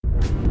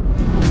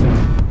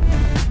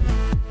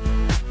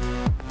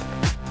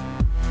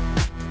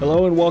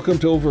Hello and welcome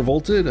to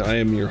OverVolted. I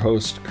am your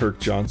host,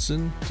 Kirk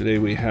Johnson. Today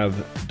we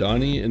have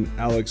Donnie and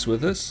Alex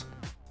with us.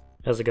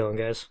 How's it going,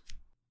 guys?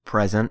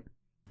 Present.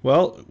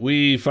 Well,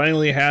 we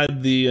finally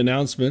had the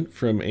announcement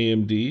from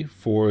AMD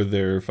for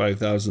their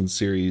 5000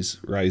 series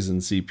Ryzen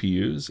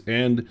CPUs,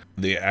 and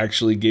they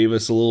actually gave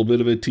us a little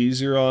bit of a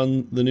teaser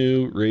on the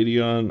new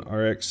Radeon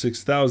RX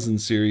 6000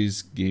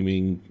 series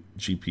gaming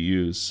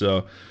GPUs.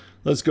 So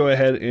let's go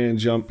ahead and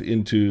jump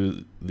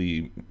into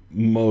the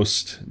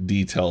most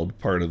detailed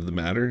part of the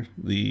matter,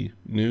 the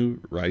new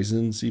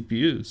Ryzen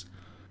CPUs.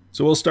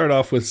 So we'll start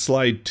off with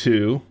slide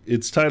 2.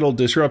 It's titled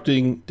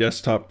Disrupting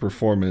Desktop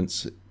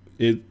Performance.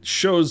 It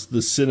shows the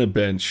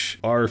Cinebench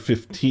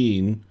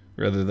R15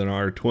 rather than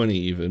R20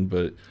 even,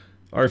 but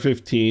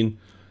R15.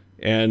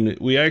 And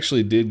we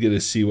actually did get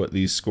to see what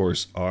these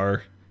scores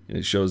are. And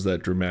it shows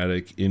that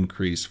dramatic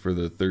increase for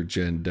the 3rd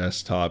gen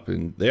desktop.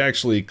 And they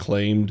actually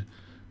claimed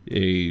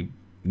a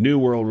new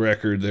world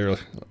record. They're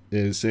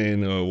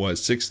saying,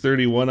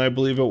 631, I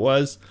believe it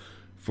was,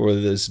 for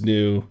this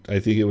new, I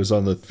think it was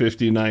on the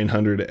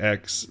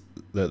 5900X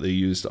that they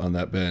used on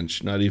that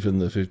bench, not even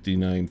the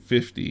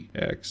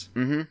 5950X.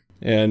 Mm-hmm.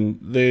 And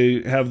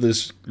they have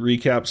this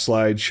recap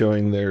slide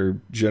showing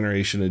their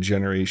generation to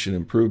generation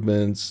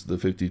improvements, the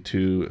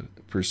 52%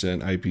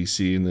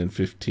 IPC and then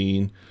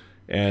 15.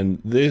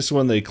 And this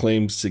one they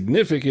claimed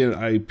significant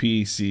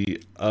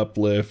IPC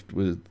uplift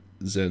with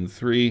Zen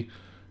 3.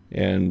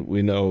 And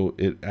we know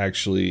it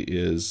actually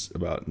is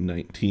about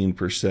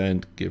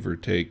 19%, give or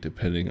take,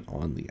 depending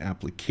on the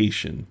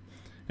application.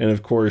 And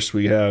of course,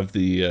 we have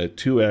the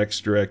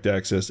 2x direct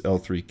access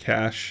L3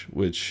 cache,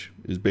 which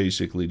is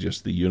basically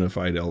just the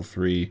unified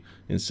L3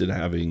 instead of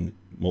having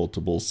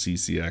multiple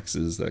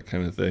CCXs, that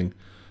kind of thing.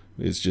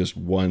 It's just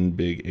one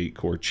big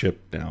 8-core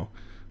chip now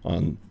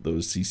on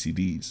those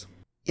CCDs.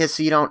 Yeah,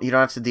 so you don't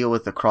have to deal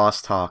with the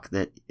crosstalk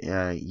that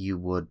you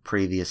would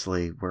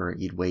previously, where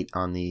you'd wait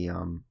on the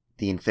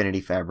Infinity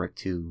Fabric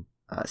to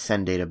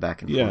send data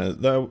back and forth.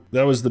 Yeah,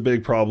 that was the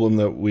big problem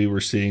that we were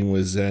seeing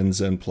with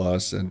Zen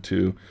Plus, and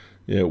 2.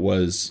 It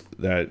was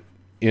that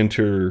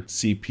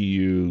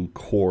inter-CPU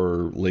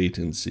core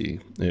latency.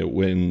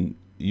 When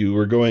you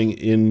were going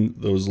in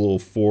those little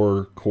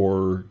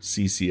 4-core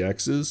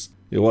CCXs,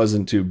 it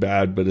wasn't too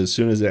bad, but as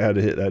soon as it had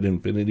to hit that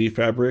Infinity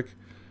Fabric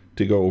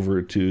to go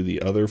over to the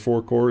other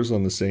 4 cores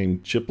on the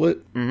same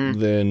chiplet,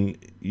 then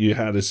you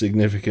had a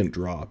significant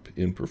drop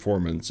in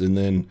performance. And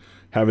then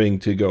having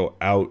to go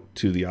out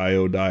to the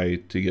I/O die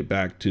to get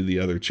back to the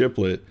other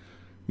chiplet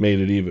made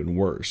it even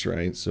worse,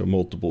 right? So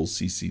multiple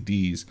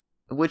CCDs.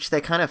 Which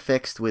they kind of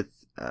fixed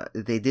with,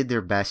 they did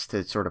their best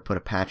to sort of put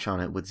a patch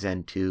on it with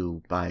Zen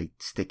 2 by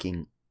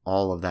sticking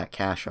all of that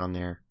cache on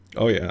there.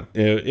 Oh yeah,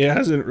 it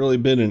hasn't really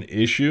been an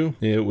issue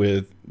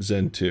with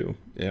Zen 2.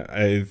 Yeah,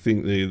 I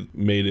think they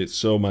made it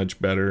so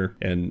much better,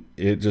 and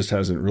it just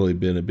hasn't really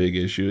been a big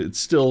issue. It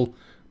still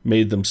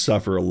made them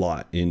suffer a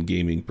lot in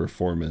gaming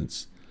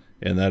performance,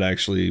 and that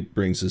actually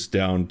brings us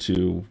down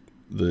to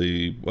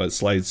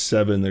slide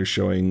 7. They're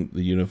showing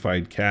the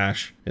unified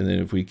cache, and then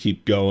if we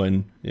keep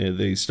going,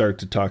 they start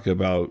to talk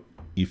about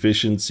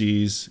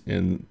efficiencies,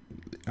 and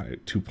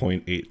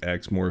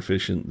 2.8x more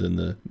efficient than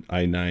the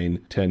i9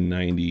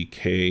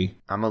 1090K.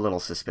 I'm a little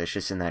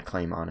suspicious in that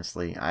claim,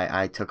 honestly.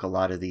 I took a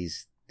lot of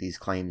these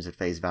claims at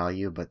face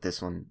value, but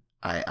this one,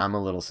 I'm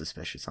a little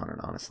suspicious on it,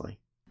 honestly.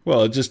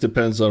 Well, it just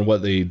depends on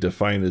what they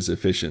define as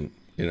efficient.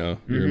 You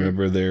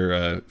remember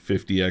their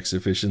 50x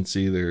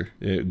efficiency, their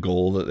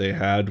goal that they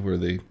had, where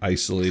they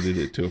isolated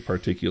it to a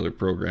particular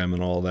program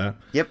and all that.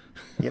 Yep.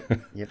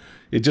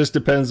 It just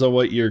depends on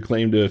what your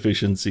claim to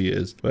efficiency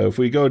is. But if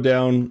we go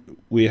down,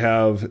 we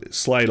have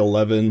slide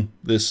 11.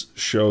 This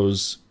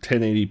shows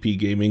 1080p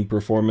gaming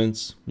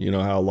performance. You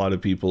know how a lot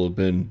of people have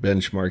been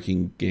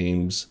benchmarking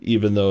games,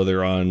 even though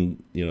they're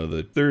on,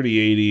 the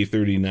 3080,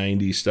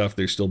 3090 stuff,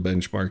 they're still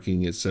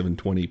benchmarking at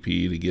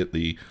 720p to get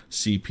the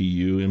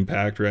CPU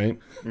impact, right?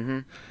 Mm-hmm.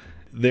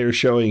 They're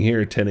showing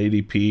here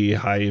 1080p,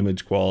 high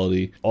image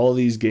quality. All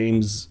these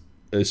games,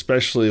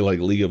 especially like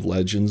League of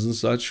Legends and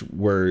such,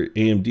 where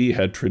AMD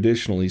had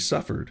traditionally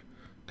suffered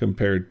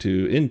compared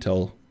to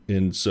Intel.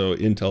 And so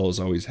Intel has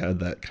always had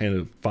that kind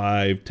of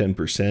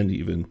 5-10%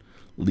 even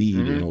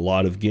lead in a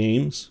lot of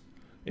games,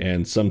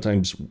 and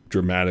sometimes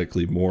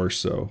dramatically more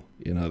so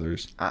in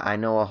others. I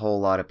know a whole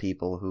lot of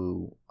people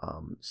who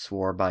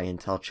swore by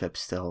Intel chips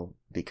still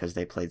because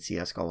they played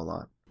CSGO a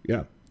lot.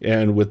 Yeah.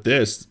 And with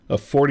this, a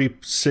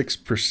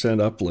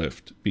 46%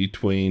 uplift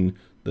between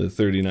the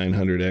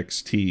 3900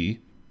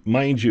 XT.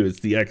 Mind you, it's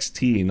the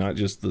XT, not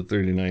just the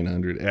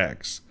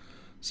 3900X.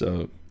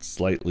 So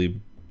slightly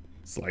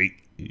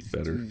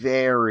better.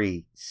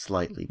 Very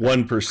slightly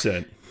better.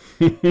 1%.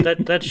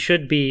 that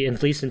should be,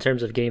 at least in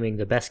terms of gaming,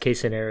 the best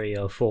case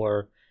scenario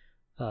for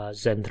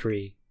Zen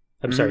 3.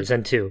 I'm sorry,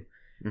 Zen 2.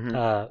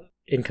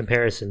 In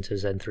comparison to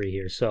Zen 3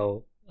 here.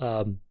 So,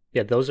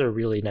 those are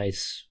really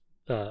nice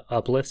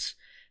uplifts.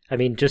 I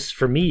mean, just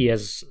for me,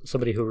 as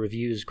somebody who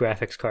reviews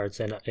graphics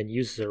cards and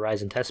uses a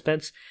Ryzen test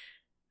bench,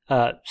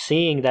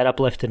 seeing that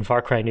uplift in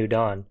Far Cry New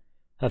Dawn,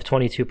 of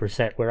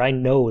 22%, where I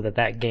know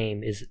that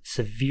game is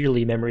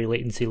severely memory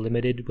latency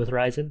limited with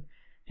Ryzen,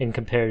 and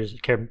compared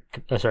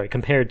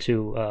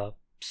to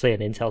say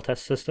an Intel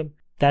test system.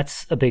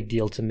 That's a big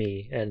deal to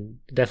me, and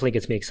definitely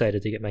gets me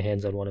excited to get my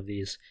hands on one of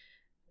these.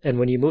 And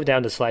when you move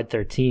down to slide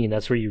 13,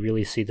 that's where you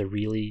really see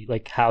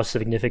how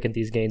significant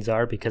these gains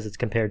are, because it's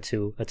compared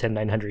to a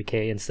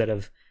 10900K instead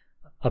of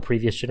a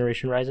previous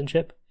generation Ryzen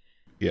chip.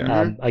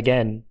 Yeah.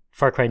 Again,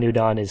 Far Cry New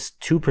Dawn is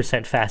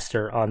 2%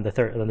 faster on the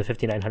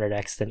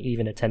 5900X than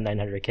even a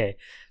 10900K.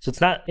 So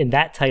it's not, in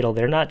that title,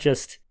 they're not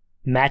just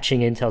matching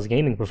Intel's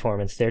gaming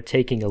performance, they're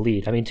taking a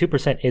lead. I mean,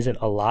 2% isn't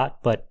a lot,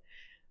 but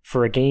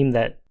for a game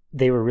that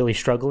they were really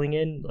struggling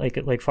in,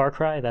 like Far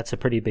Cry, that's a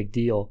pretty big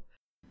deal.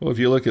 Well, if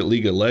you look at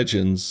League of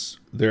Legends,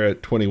 they're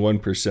at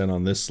 21%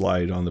 on this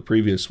slide. On the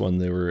previous one,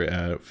 they were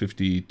at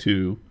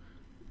 50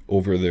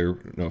 over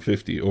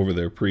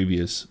their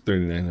previous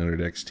 3900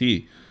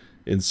 XT.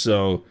 And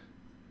so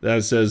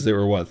that says they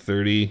were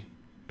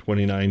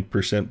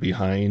 29%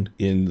 behind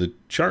in the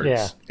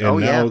charts. Yeah.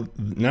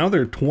 And now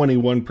they're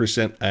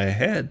 21%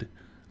 ahead.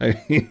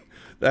 I mean,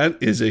 that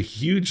is a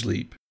huge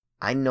leap.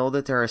 I know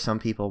that there are some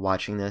people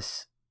watching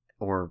this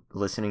or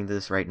listening to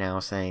this right now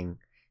saying,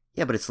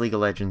 yeah, but it's League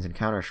of Legends and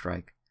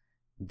Counter-Strike.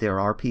 There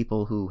are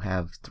people who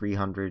have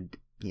 300,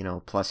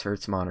 plus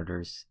hertz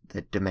monitors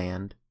that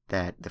demand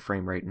that the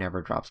frame rate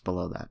never drops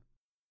below that.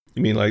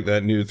 You mean like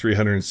that new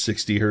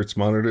 360 hertz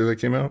monitor that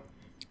came out?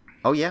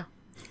 Oh, yeah.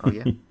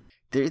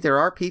 There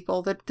are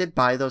people that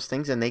buy those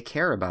things, and they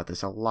care about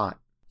this a lot.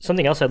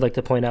 Something else I'd like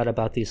to point out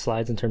about these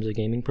slides in terms of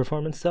gaming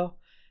performance, though,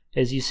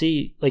 is you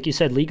see, like you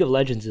said, League of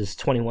Legends is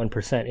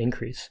 21%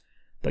 increase.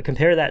 But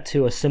compare that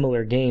to a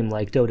similar game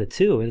like Dota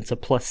 2, and it's a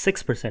plus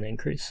 6%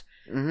 increase.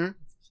 Mm-hmm.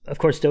 Of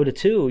course, Dota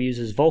 2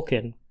 uses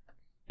Vulkan,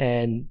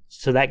 and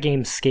so that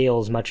game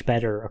scales much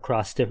better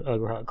across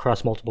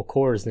multiple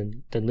cores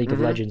than League of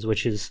Legends,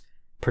 which is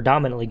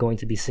predominantly going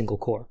to be single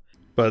core.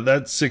 But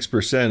that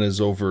 6% is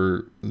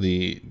over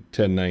the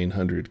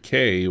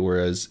 10900K,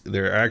 whereas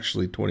they're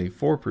actually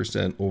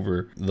 24%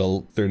 over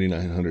the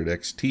 3900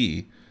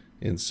 XT.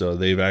 And so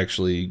they've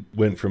actually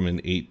went from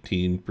an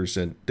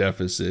 18%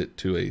 deficit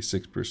to a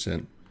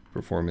 6%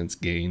 performance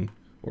gain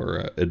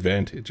or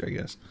advantage, I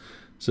guess.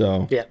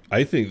 So yeah.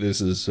 I think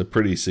this is a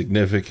pretty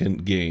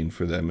significant gain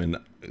for them, and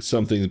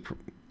something that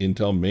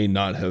Intel may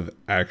not have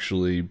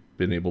actually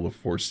been able to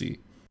foresee.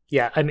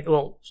 Yeah, I mean,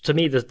 well, to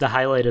me, the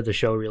highlight of the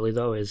show really,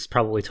 though, is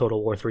probably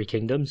Total War 3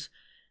 Kingdoms.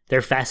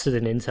 They're faster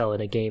than Intel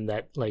in a game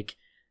that,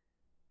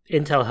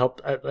 Intel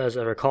helped, as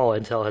I recall,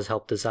 Intel has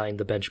helped design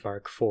the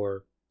benchmark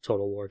for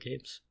Total War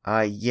games.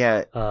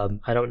 Yeah.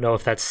 I don't know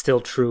if that's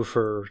still true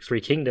for Three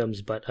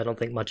Kingdoms, but I don't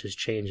think much has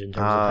changed in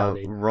terms of how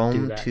they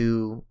do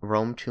that.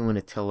 Rome 2 and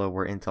Attila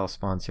were Intel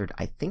sponsored.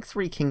 I think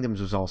Three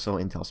Kingdoms was also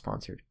Intel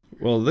sponsored.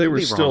 Well, they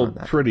were still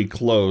pretty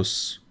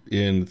close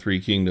in Three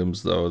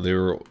Kingdoms, though. They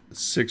were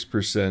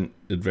 6%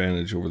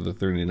 advantage over the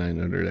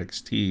 3900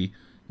 XT,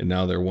 and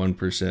now they're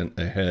 1%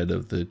 ahead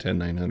of the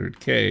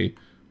 10900K,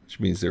 which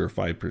means they were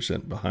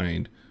 5%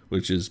 behind,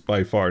 which is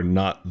by far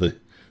not the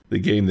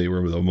game they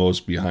were the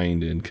most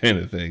behind in, kind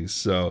of things.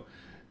 So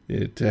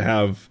to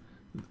have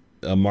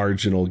a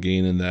marginal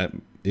gain in that,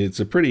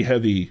 it's a pretty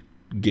heavy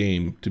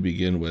game to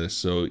begin with.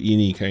 So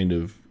any kind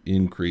of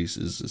increase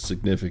is a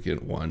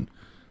significant one.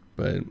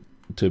 But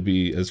to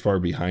be as far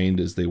behind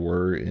as they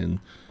were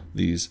in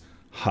these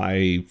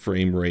high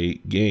frame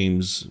rate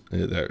games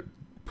that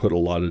put a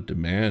lot of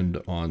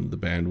demand on the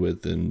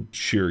bandwidth and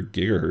sheer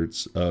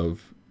gigahertz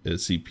of a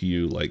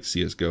CPU like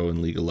CSGO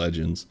and League of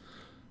Legends,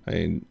 I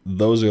mean,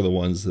 those are the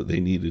ones that they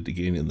needed to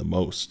gain in the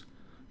most,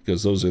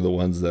 because those are the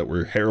ones that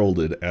were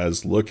heralded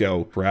as, look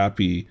how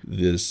crappy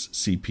this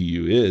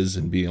CPU is,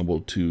 and being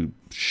able to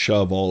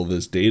shove all of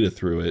this data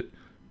through it,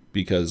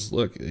 because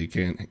look, they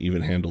can't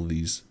even handle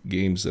these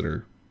games that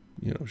are,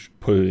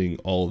 putting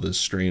all of this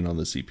strain on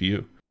the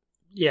CPU.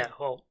 Yeah,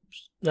 well,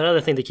 another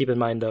thing to keep in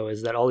mind, though,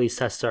 is that all these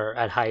tests are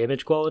at high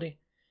image quality.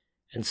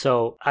 And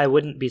so I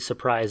wouldn't be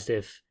surprised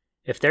if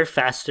they're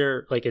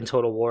faster, like in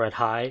Total War at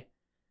high,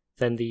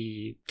 than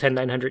the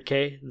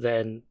 10900K,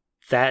 then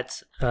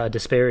that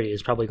disparity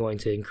is probably going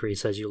to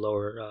increase as you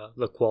lower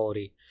the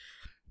quality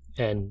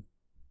and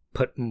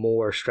put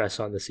more stress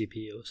on the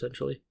CPU,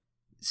 essentially.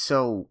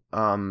 So,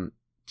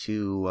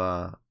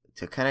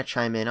 to kind of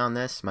chime in on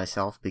this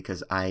myself,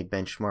 because I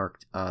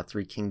benchmarked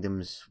Three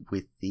Kingdoms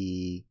with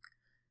the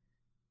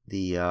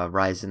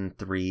Ryzen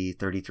 3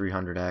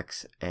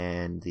 3300X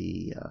and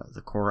the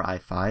Core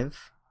i5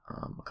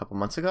 a couple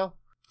months ago.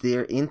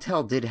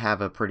 Intel did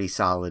have a pretty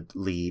solid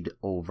lead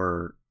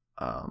over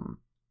the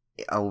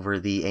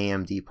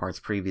AMD parts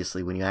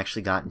previously when you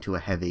actually got into a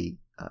heavy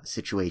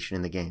situation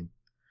in the game.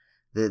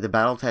 The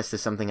battle test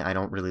is something I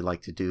don't really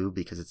like to do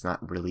because it's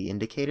not really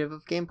indicative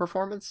of game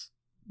performance.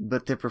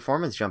 But the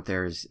performance jump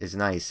there is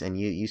nice, and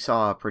you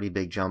saw a pretty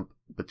big jump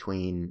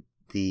between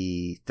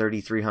the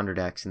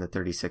 3300X and the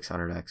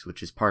 3600X,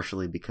 which is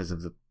partially because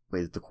of the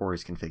way that the core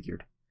is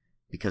configured,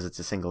 because it's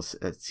a single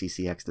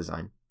CCX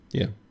design.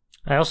 Yeah.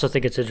 I also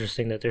think it's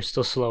interesting that they're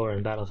still slower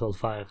in Battlefield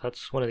 5.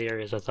 That's one of the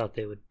areas I thought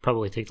they would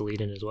probably take the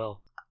lead in as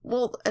well.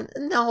 Well,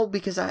 no,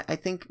 because I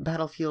think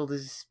Battlefield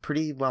is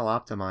pretty well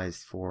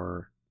optimized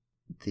for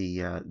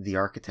the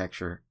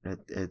architecture,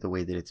 the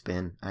way that it's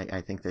been.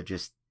 I think that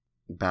just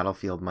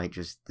Battlefield might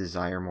just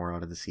desire more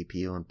out of the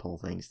CPU and pull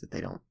things that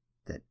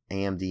that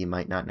AMD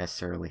might not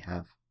necessarily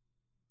have.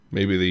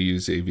 Maybe they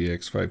use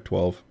AVX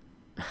 512.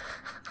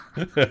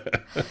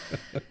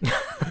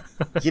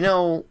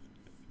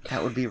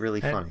 That would be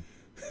really funny.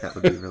 That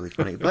would be really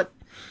funny. But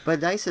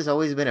DICE has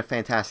always been a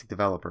fantastic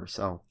developer,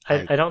 so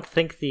I don't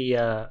think the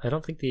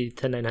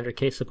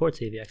 10900K supports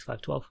AVX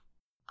 512.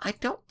 I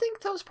don't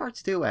think those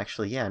parts do,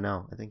 actually. Yeah,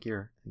 no, I think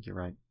you're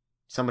right.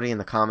 Somebody in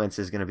the comments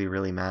is going to be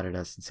really mad at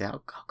us and say,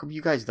 how come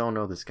you guys don't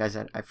know this? Guys,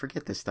 I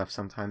forget this stuff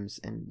sometimes,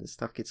 and this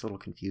stuff gets a little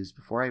confused.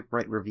 Before I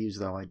write reviews,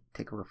 though, I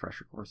take a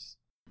refresher course.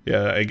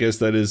 Yeah, I guess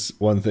that is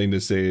one thing to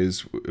say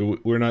is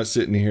we're not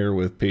sitting here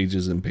with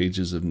pages and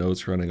pages of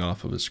notes running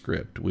off of a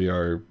script. We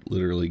are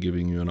literally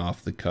giving you an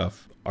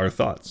off-the-cuff, our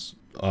thoughts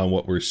on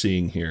what we're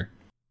seeing here.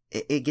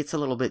 It gets a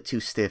little bit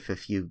too stiff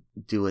if you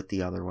do it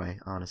the other way,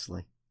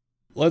 honestly.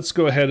 Let's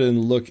go ahead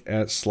and look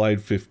at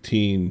slide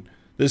 15.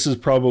 This is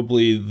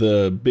probably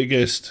the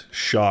biggest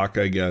shock,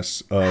 I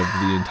guess, of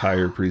the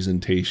entire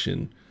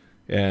presentation.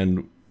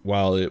 And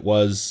while it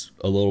was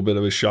a little bit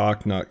of a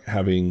shock not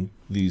having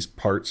these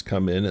parts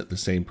come in at the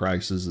same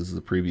prices as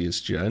the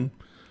previous gen,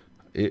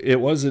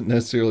 it wasn't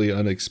necessarily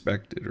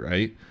unexpected,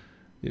 right?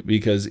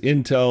 Because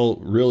Intel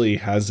really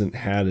hasn't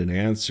had an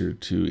answer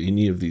to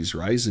any of these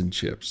Ryzen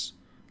chips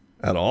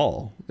at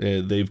all.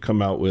 They've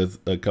come out with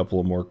a couple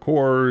of more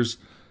cores,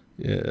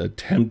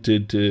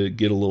 attempted to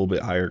get a little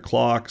bit higher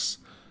clocks,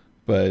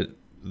 but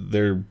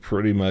they're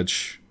pretty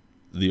much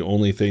the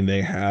only thing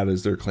they had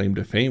as their claim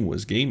to fame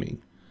was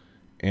gaming.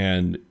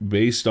 And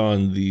based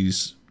on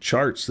these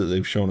charts that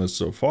they've shown us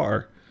so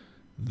far,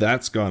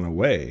 that's gone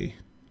away.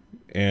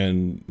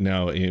 And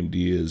now AMD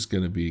is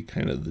going to be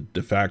kind of the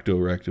de facto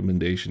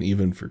recommendation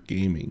even for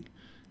gaming.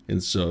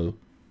 And so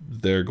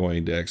they're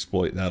going to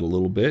exploit that a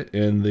little bit.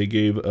 And they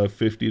gave a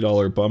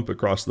 $50 bump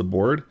across the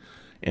board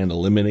and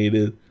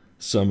eliminated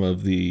some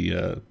of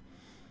the,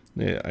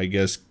 I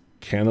guess,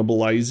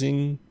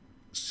 cannibalizing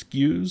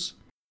SKUs.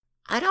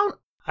 I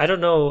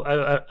don't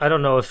know. I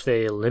don't know if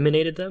they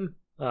eliminated them.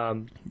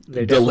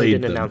 They definitely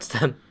didn't announce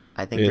them.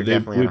 I think they're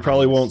definitely. We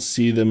probably won't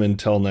see them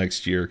until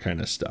next year,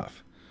 kind of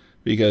stuff.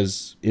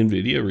 Because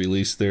NVIDIA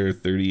released their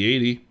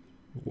 3080.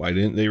 Why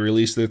didn't they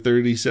release their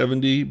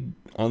 3070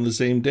 on the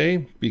same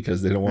day?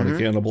 Because they don't want to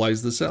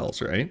cannibalize the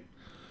cells, right?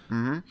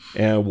 Mm-hmm.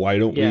 And why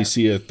don't we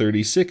see a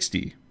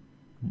 3060?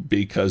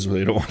 Because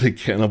they don't want to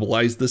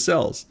cannibalize the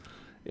cells.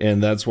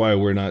 And that's why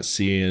we're not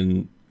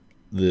seeing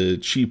the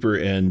cheaper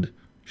end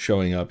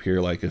showing up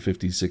here, like a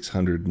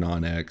 5600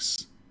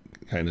 non-X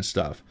kind of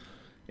stuff.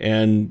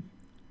 And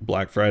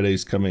Black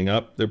Friday's coming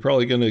up. They're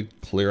probably going to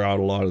clear out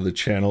a lot of the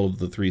channel of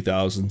the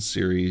 3000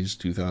 series,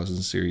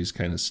 2000 series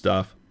kind of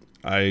stuff.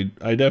 I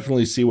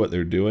definitely see what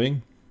they're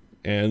doing,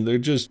 and they're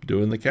just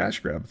doing the cash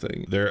grab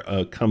thing. They're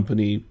a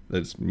company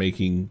that's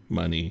making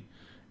money,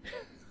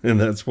 and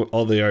that's what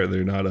all they are.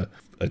 They're not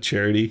a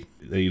charity.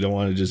 They don't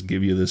want to just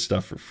give you this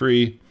stuff for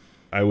free.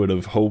 I would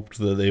have hoped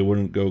that they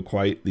wouldn't go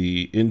quite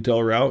the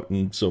Intel route,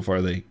 and so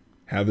far they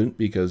haven't,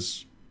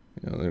 because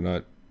they're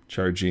not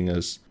charging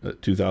us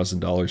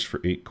 $2,000 for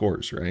 8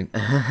 cores, right?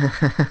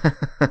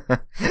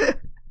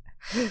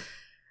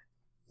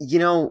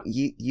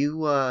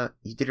 You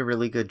did a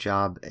really good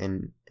job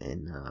in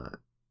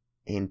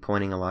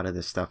pointing a lot of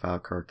this stuff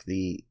out, Kirk.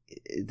 The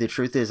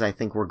truth is, I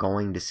think we're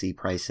going to see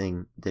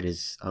pricing that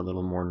is a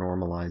little more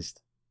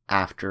normalized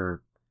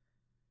after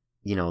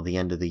the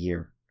end of the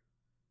year.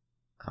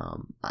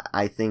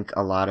 I think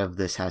a lot of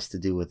this has to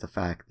do with the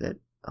fact that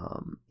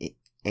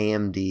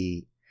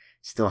AMD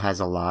still has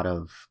a lot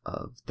of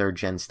third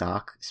gen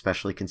stock,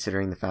 especially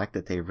considering the fact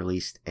that they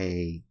released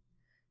a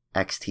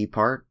XT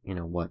part,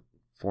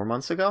 4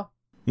 months ago?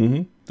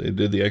 Mm-hmm. They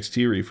did the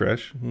XT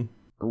refresh. Mm-hmm.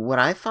 What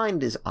I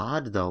find is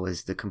odd, though,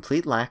 is the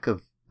complete lack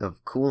of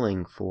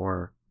cooling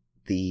for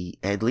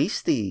at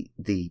least the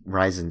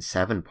Ryzen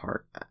 7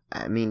 part.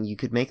 I mean, you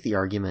could make the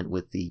argument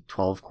with the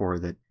 12 core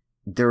that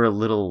they're a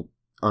little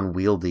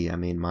unwieldy. I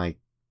mean, my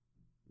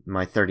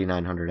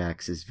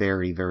 3900X is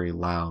very, very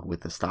loud with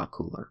the stock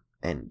cooler.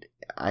 And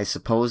I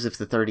suppose if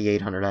the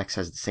 3800X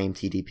has the same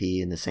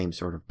TDP and the same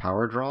sort of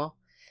power draw,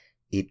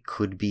 it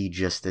could be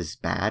just as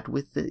bad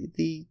with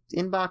the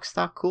inbox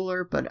stock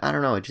cooler, but I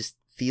don't know, it just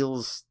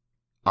feels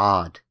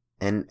odd.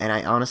 And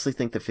I honestly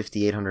think the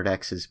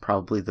 5800X is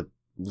probably the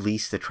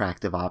least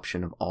attractive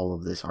option of all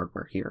of this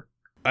hardware here.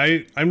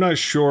 I'm not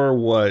sure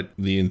what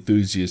the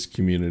enthusiast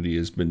community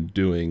has been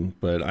doing,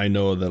 but I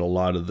know that a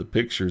lot of the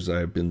pictures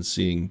I've been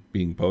seeing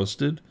being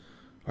posted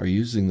are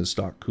using the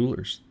stock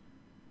coolers.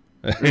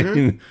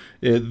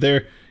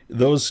 Mm-hmm.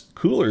 Those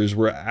coolers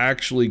were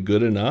actually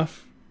good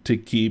enough to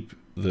keep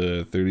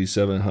the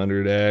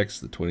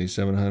 3700X, the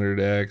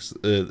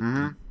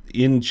 2700X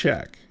in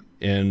check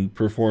and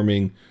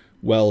performing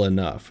well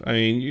enough. I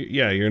mean,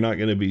 you're not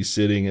going to be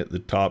sitting at the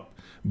top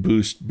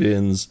boost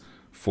bins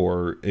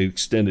for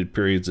extended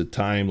periods of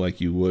time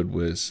like you would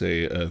with,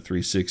 say, a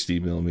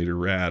 360 millimeter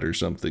rad or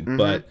something.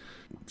 But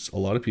a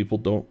lot of people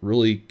don't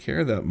really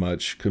care that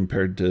much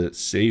compared to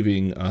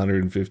saving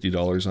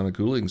 $150 on a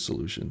cooling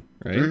solution,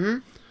 right?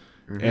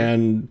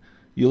 And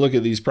you look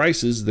at these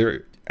prices,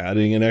 they're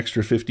adding an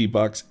extra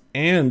 $50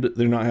 and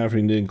they're not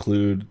having to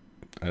include,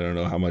 I don't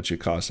know how much it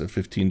costs, a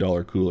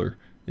 $15 cooler.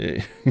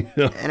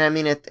 And I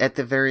mean, at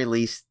the very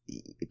least,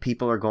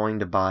 people are going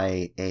to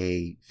buy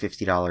a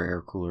 $50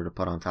 air cooler to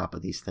put on top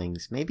of these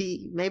things.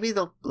 Maybe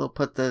they'll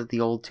put the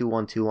old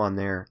 212 on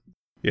there.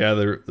 Yeah,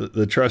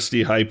 the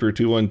trusty Hyper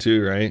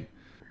 212, right?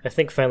 I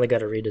think finally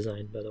got a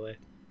redesign, by the way.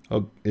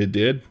 Oh, it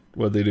did?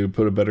 What they do,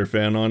 put a better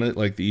fan on it,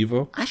 like the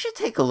Evo? I should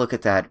take a look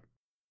at that.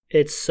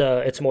 It's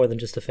more than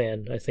just a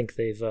fan. I think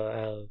they've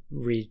rethought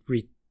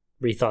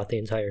the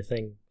entire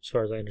thing, as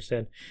far as I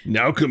understand.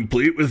 Now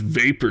complete with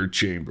vapor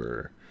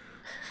chamber.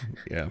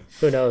 Yeah.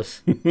 Who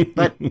knows?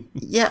 But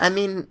yeah, I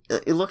mean,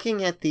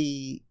 looking at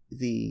the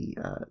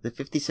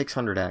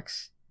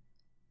 5600X,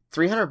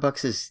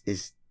 $300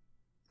 is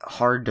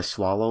hard to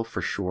swallow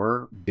for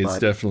sure. It's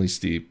definitely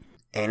steep,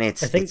 and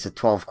it's a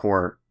 12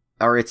 core,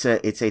 or it's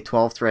a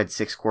 12 thread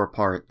 6 core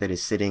part that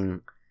is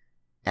sitting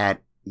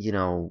at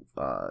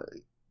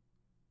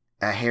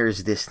a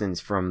hair's distance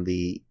from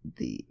the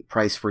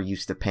price we're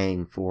used to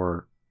paying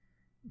for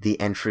the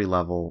entry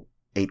level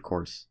 8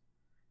 cores.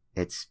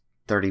 It's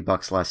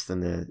 $30 less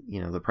than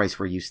the price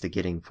we're used to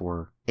getting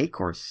for 8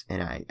 cores,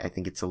 and I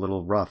think it's a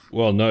little rough.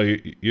 Well, no,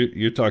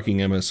 you're talking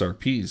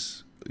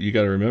MSRPs. You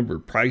got to remember,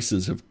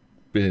 prices have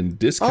been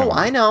discounted. Oh,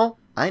 I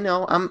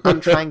know.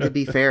 I'm trying to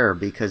be fair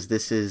because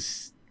this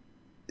is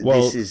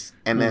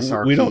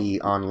MSRP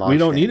on launch. We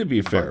don't need to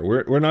be fair.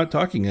 We're not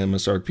talking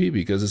MSRP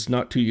because it's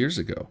not 2 years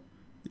ago.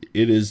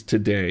 It is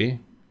today,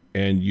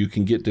 and you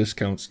can get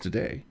discounts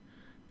today.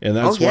 And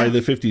that's why the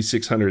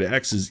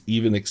 5600X is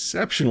even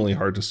exceptionally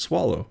hard to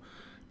swallow,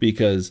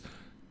 because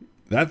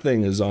that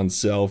thing is on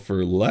sale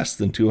for less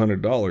than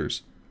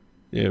 $200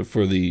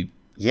 for the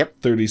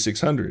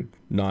 3600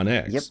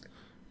 non-X. Yep.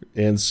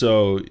 And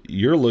so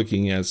you're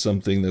looking at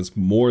something that's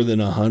more than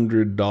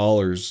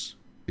 $100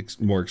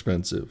 more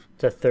expensive.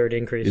 It's a third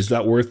increase. Is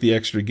that worth the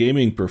extra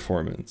gaming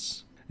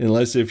performance?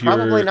 Unless if you're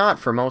probably not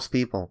for most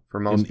people. For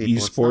most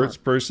people,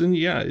 esports person,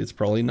 yeah, it's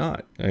probably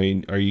not. I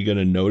mean, are you going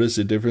to notice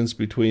a difference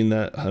between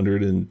that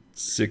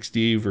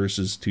 160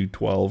 versus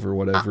 212 or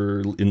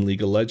whatever in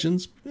League of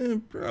Legends?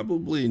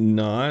 Probably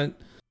not.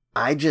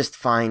 I just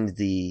find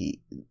the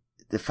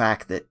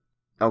fact that,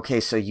 okay,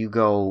 so you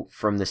go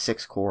from the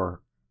 6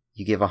 core,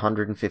 you give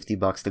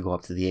 $150 to go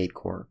up to the 8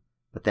 core,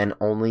 but then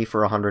only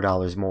for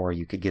 $100 more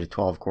you could get a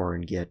 12 core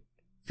and get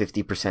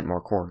 50%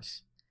 more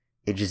cores.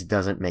 It just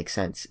doesn't make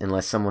sense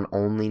unless someone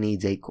only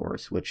needs 8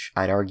 cores, which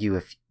I'd argue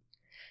if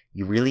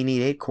you really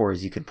need 8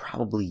 cores, you could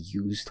probably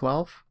use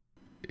 12.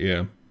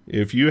 Yeah.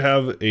 If you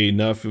have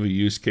enough of a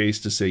use case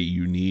to say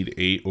you need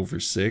 8 over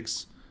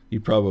 6,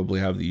 you probably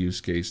have the use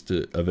case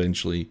to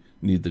eventually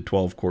need the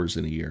 12 cores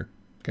in a year,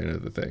 kind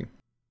of the thing.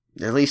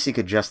 At least you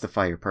could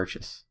justify your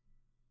purchase.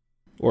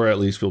 Or at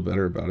least feel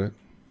better about it.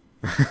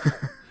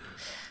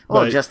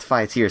 Well,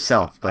 justify it to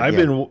yourself. But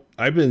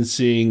I've been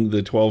seeing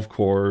the 12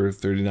 core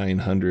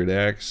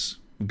 3900X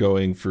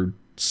going for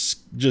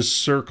just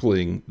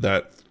circling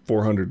that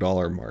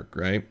 $400 mark,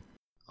 right?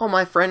 Oh,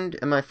 my friend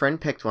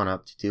picked one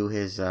up to do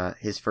his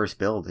first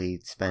build. He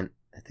spent,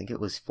 I think it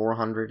was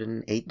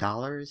 $408,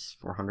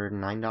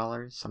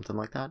 $409, something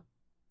like that.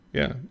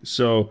 Yeah.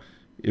 So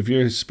if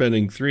you're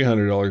spending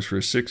 $300 for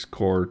a 6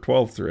 core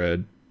 12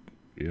 thread,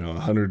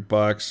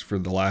 $100 for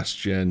the last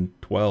gen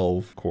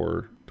 12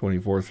 core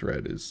 24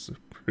 thread is a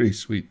pretty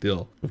sweet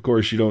deal. Of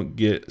course, you don't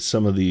get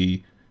some of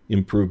the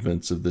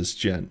improvements of this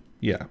gen.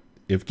 Yeah.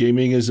 If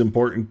gaming is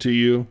important to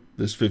you,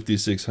 this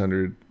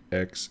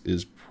 5600X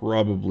is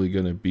probably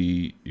going to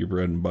be your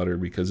bread and butter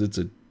because it's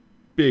a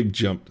big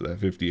jump to that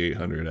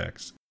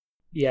 5800X.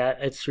 Yeah,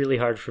 it's really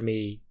hard for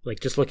me,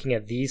 like just looking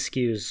at these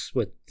SKUs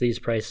with these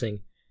pricing,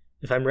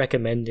 if I'm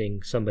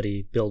recommending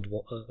somebody build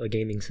a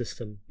gaming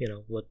system,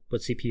 what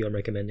CPU I'm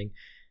recommending,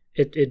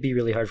 it'd be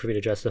really hard for me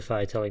to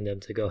justify telling them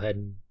to go ahead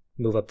and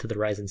move up to the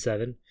Ryzen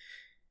 7,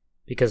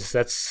 because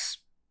that's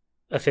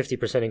a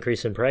 50%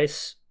 increase in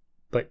price,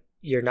 but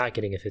you're not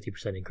getting a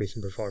 50% increase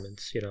in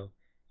performance.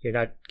 You're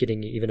not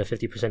getting even a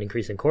 50%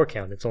 increase in core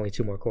count. It's only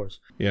 2 more cores.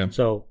 Yeah.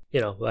 So,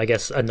 I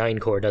guess a 9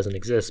 core doesn't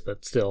exist,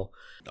 but still.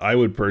 I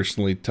would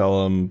personally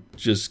tell them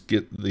just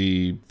get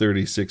the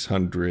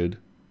 3600.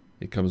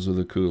 It comes with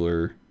a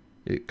cooler.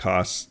 It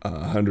costs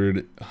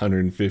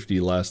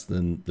 $150 less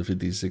than the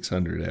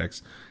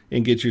 5600X,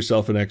 and get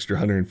yourself an extra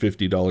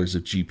 $150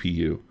 of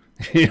GPU.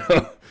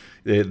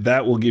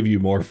 That will give you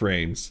more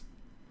frames.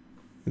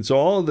 And so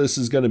all of this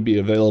is going to be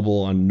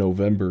available on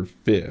November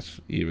 5th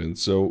even.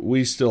 So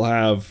we still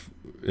have,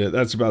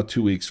 that's about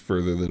 2 weeks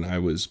further than I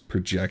was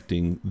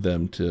projecting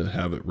them to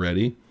have it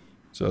ready.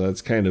 So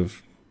that's kind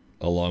of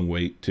a long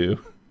wait too.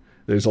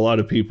 There's a lot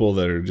of people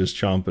that are just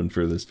chomping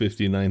for this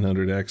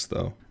 5900X,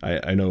 though.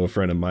 I know a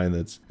friend of mine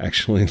that's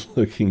actually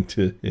looking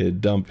to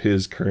dump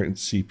his current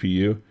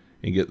CPU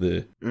and get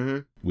the,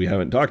 we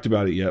haven't talked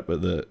about it yet,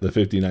 but the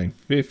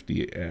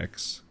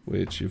 5950X,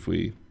 which if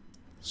we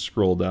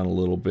scroll down a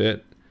little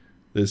bit,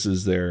 this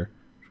is their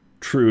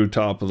true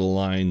top of the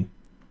line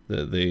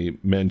that they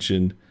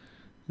mentioned.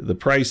 The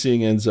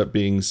pricing ends up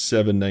being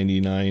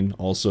 $799,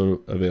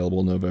 also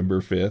available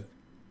November 5th.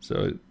 So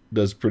it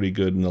does pretty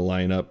good in the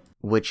lineup.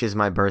 Which is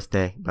my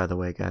birthday, by the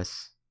way,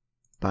 guys.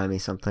 Buy me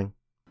something.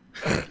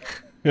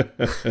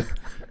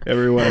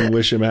 Everyone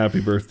wish him a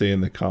happy birthday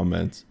in the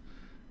comments.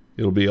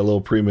 It'll be a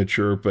little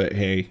premature, but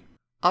hey.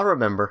 I'll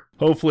remember.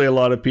 Hopefully a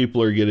lot of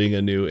people are getting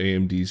a new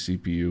AMD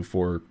CPU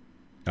for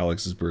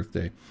Alex's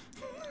birthday.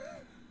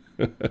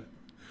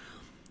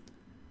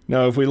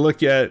 Now, if we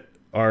look at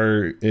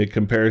our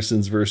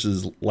comparisons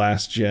versus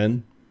last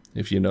gen,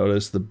 if you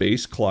notice, the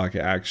base clock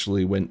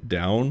actually went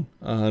down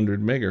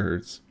 100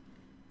 megahertz.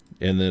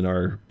 And then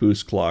our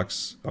boost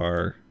clocks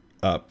are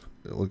up.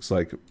 It looks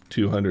like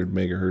 200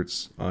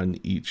 megahertz on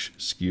each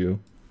SKU.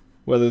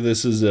 Whether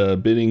this is a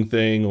bidding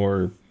thing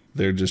or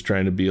they're just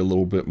trying to be a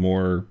little bit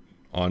more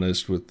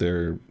honest with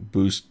their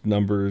boost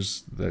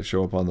numbers that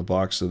show up on the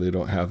box so they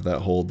don't have that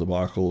whole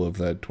debacle of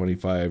that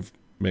 25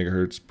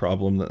 megahertz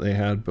problem that they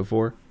had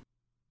before.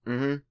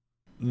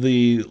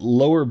 The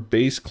lower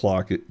base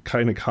clock, it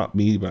kind of caught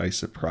me by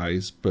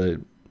surprise, but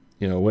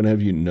when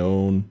have you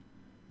known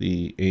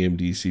the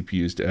AMD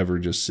CPUs to ever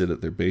just sit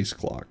at their base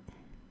clock?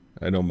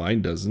 I know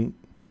mine doesn't.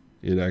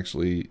 It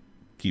actually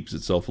keeps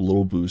itself a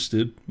little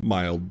boosted,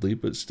 mildly,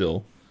 but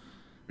still,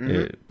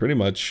 pretty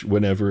much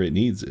whenever it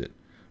needs it.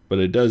 But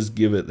it does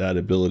give it that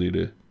ability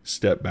to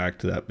step back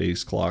to that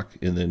base clock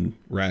and then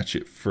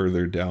ratchet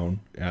further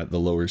down at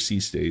the lower C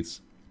states.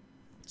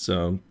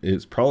 So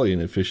it's probably an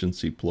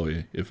efficiency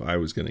ploy, if I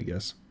was going to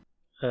guess.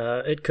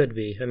 It could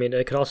be. I mean,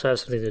 it could also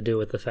have something to do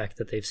with the fact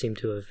that they've seemed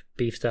to have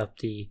beefed up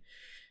the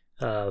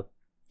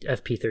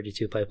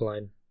FP32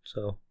 pipeline.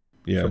 So,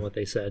 from what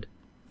they said.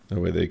 That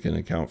way they can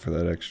account for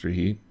that extra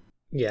heat.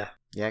 Yeah,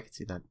 I can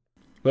see that.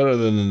 But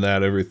other than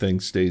that,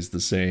 everything stays the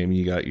same.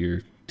 You got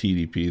your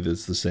TDP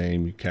that's the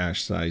same, your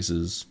cache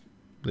sizes.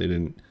 They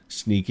didn't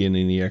sneak in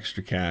any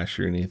extra cache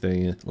or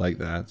anything like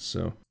that.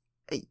 So,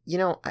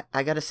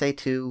 I got to say,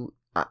 too,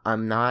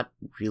 I'm not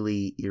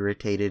really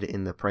irritated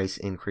in the price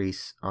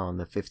increase on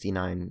the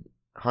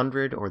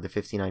 5900 or the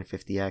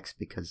 5950X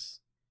because,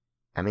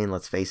 I mean,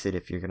 let's face it,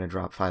 if you're going to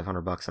drop $500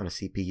 on a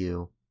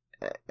CPU,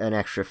 an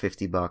extra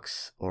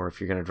 $50, or if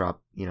you're going to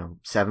drop,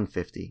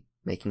 $750,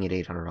 making it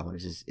 $800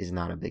 is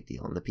not a big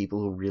deal. And the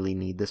people who really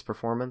need this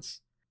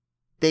performance,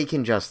 they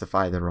can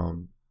justify their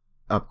own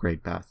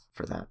upgrade path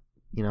for that.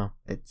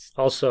 It's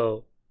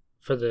also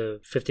for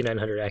the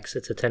 5900X,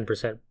 it's a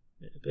 10%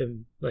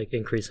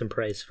 increase in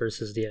price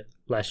versus the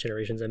last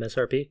generation's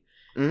MSRP,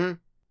 and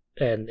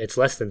it's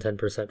less than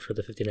 10% for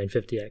the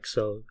 5950X.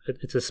 So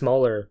it's a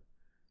smaller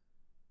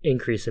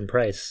increase in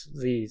price.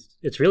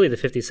 It's really the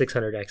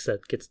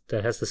 5600X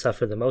that has to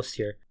suffer the most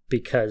here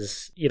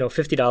because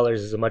 $50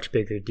 is a much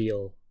bigger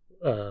deal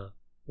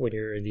when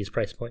you're in these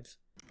price points.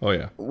 Oh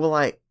yeah. Well,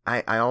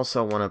 I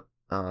also want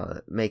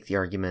to make the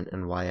argument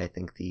and why I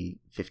think the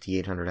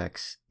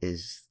 5800X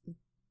is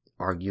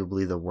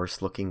arguably the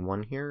worst looking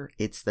one here.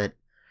 It's that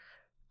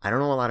I don't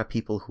know a lot of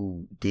people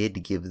who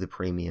did give the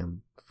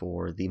premium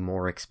for the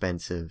more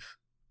expensive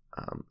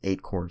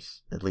 8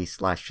 cores, at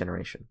least last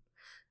generation.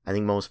 I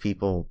think most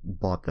people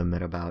bought them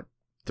at about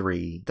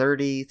 $330,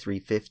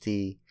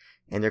 $350,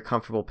 and they're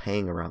comfortable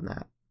paying around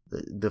that.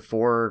 The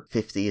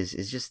 450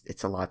 is just,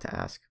 it's a lot to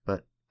ask.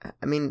 But,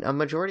 I mean, a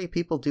majority of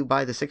people do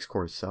buy the 6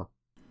 cores, so.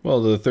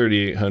 Well, the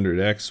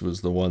 3800X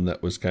was the one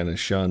that was kind of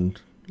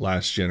shunned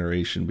last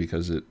generation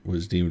because it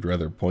was deemed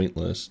rather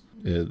pointless.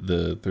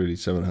 The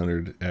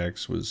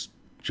 3700X was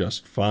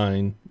just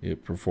fine.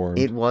 It performed.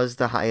 It was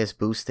the highest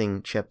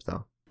boosting chip,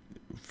 though.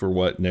 For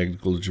what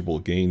negligible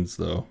gains,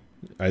 though?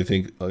 I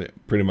think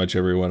pretty much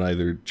everyone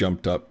either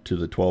jumped up to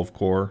the 12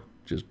 core,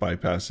 just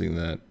bypassing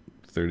that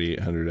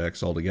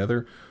 3800X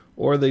altogether,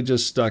 or they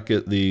just stuck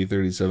at the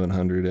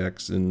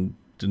 3700X and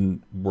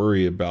didn't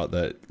worry about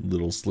that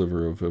little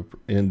sliver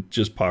and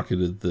just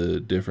pocketed the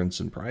difference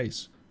in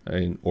price,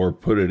 or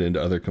put it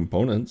into other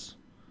components.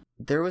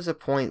 There was a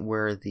point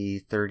where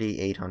the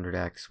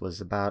 3800X was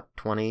about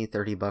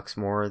 $20-$30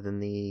 more than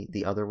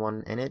the other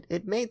one, and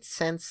it made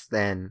sense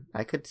then.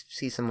 I could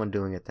see someone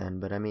doing it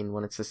then, but I mean,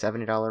 when it's a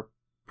 $70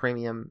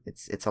 premium,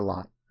 it's a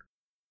lot.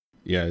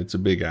 Yeah, it's a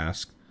big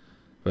ask.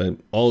 But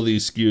all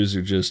these SKUs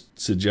are just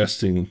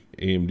suggesting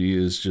AMD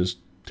is just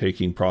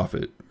taking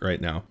profit right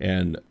now.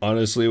 And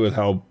honestly, with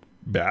how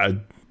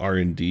bad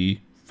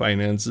R&D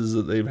finances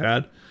that they've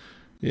had,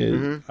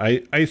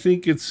 I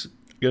think it's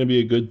going to be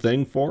a good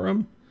thing for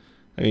them.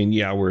 I mean,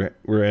 yeah,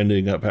 we're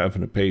ending up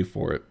having to pay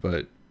for it,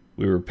 but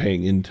we were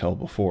paying Intel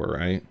before,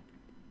 right?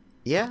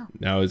 Yeah.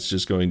 Now it's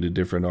just going to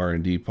different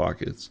R&D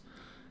pockets.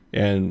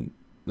 And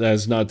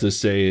That's not to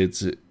say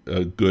it's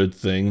a good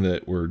thing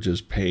that we're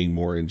just paying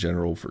more in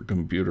general for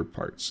computer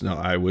parts. Now,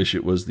 I wish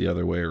it was the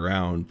other way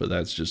around, but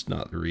that's just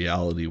not the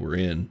reality we're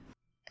in.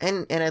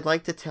 And I'd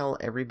like to tell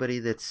everybody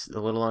that's a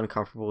little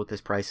uncomfortable with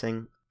this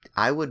pricing,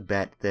 I would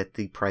bet that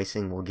the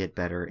pricing will get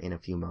better in a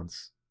few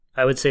months.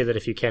 I would say that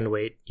if you can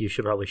wait, you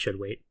probably should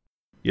wait.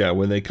 Yeah,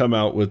 when they come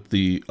out with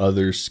the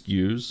other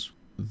SKUs,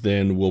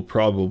 then we'll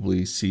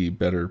probably see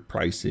better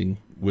pricing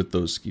with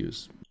those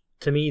SKUs.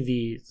 To me,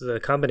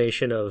 the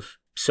combination of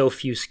so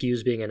few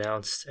SKUs being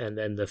announced and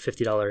then the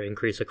 $50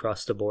 increase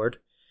across the board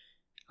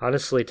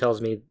honestly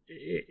tells me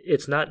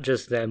it's not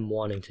just them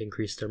wanting to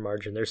increase their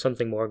margin. There's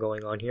something more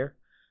going on here.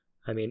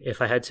 I mean,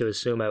 if I had to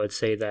assume, I would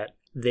say that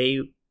they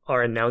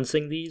are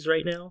announcing these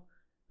right now,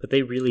 but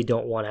they really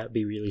don't want to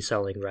be really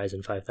selling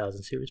Ryzen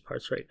 5000 series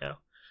parts right now.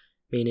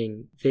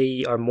 Meaning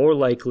they are more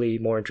likely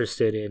more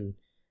interested in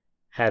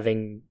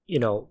having,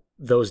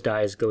 those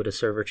dies go to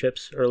server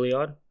chips early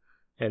on.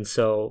 And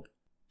so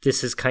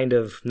this is kind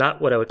of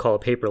not what I would call a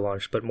paper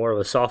launch, but more of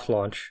a soft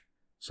launch.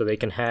 So they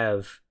can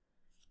have,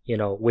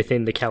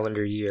 within the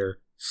calendar year,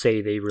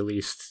 say they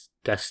released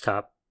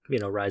desktop,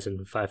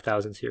 Ryzen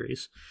 5000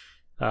 series.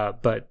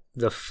 But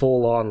the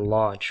full-on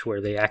launch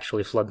where they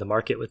actually flood the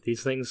market with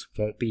these things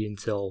won't be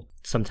until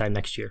sometime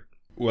next year.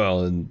 Well,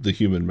 and the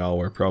human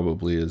malware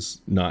probably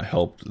has not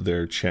helped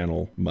their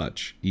channel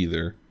much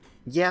either.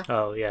 Yeah.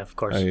 Oh, yeah, of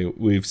course.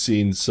 We've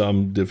seen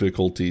some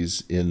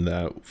difficulties in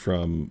that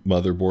from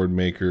motherboard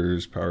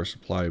makers, power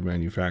supply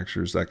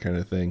manufacturers, that kind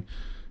of thing.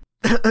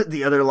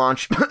 The other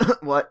launch.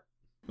 What?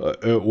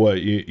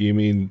 What? You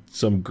mean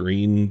some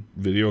green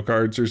video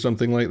cards or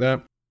something like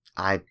that?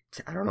 I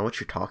don't know what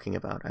you're talking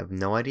about. I have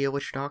no idea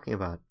what you're talking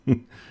about.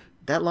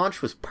 That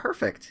launch was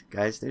perfect,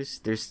 guys. There's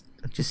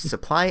just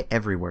supply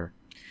everywhere.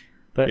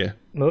 But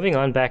moving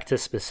on back to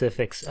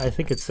specifics, I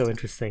think it's so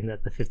interesting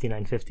that the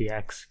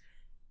 5950X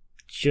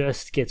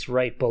just gets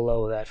right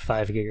below that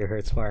 5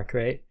 gigahertz mark,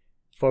 right?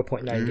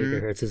 4.9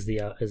 gigahertz is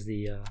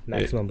the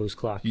maximum boost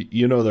clock.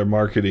 Their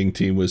marketing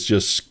team was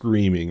just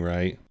screaming,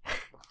 right?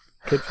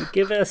 Could you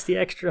give us the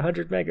extra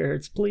 100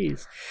 megahertz,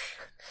 please?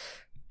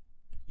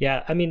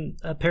 Yeah, I mean,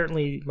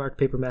 apparently Mark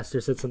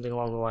Papermaster said something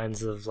along the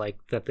lines of like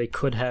that they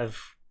could have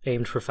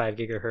aimed for 5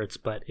 gigahertz,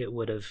 but it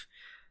would have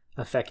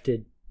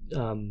affected,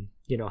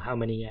 how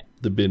many...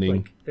 The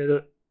binning.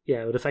 It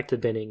would affect the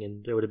binning,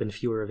 and there would have been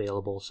fewer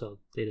available, so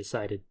they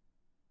decided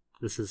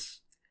this is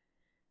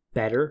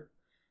better.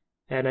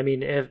 And I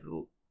mean,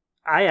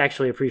 I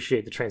actually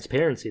appreciate the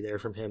transparency there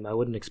from him. I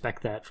wouldn't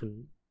expect that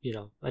from,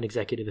 an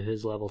executive of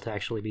his level to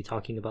actually be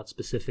talking about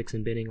specifics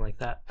and binning like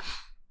that.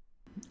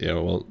 Yeah,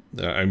 well,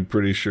 I'm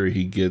pretty sure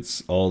he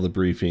gets all the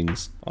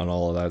briefings on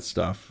all of that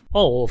stuff.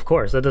 Oh, well, of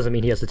course. That doesn't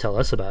mean he has to tell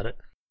us about it.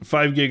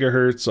 5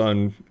 gigahertz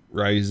on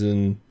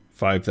Ryzen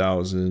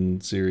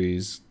 5000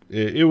 series.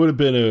 It would have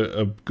been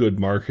a good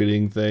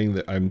marketing thing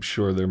that I'm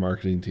sure their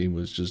marketing team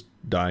was just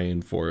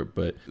dying for it.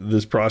 But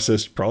this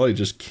process probably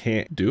just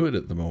can't do it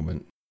at the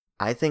moment.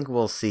 I think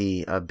we'll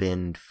see a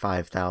binned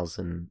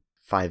 5000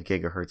 5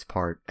 gigahertz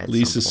part at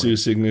Lisa some point. Sue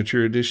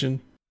Signature Edition?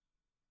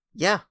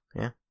 Yeah.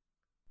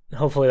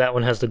 Hopefully that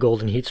one has the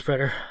golden heat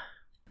spreader.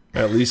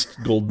 At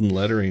least golden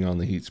lettering on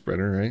the heat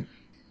spreader, right?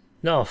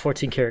 No,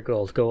 14 karat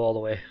gold. Go all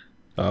the way.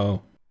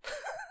 Oh.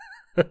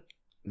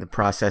 The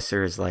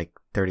processor is like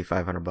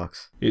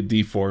 $3,500. It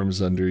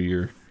deforms under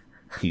your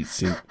heat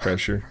sink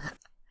pressure.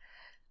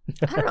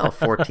 I don't know,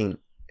 14.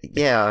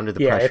 Yeah, under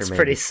the yeah, pressure. It's maybe.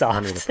 pretty soft.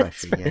 Under the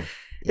pressure, yeah.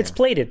 It's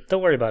plated.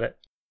 Don't worry about it.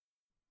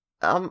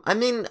 I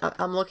mean,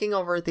 I'm looking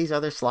over at these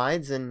other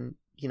slides, and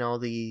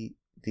the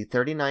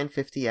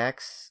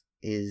 3950X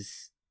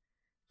is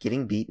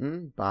getting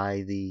beaten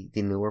by the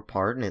newer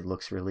part, and it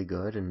looks really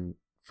good. And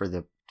for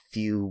the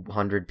few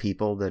hundred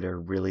people that are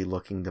really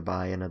looking to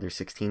buy another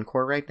 16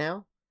 core right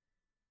now,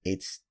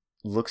 it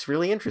looks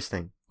really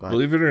interesting. But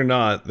believe it or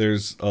not,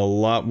 there's a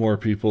lot more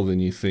people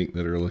than you think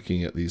that are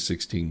looking at these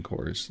 16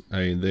 cores. I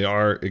mean, they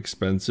are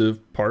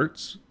expensive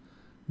parts,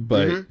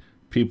 but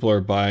people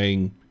are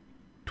buying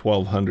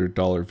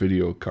 $1,200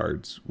 video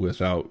cards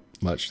without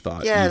much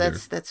thought. Yeah, either.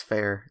 that's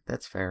fair.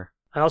 That's fair.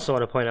 I also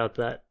want to point out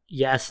that,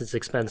 yes, it's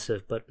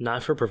expensive, but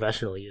not for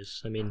professional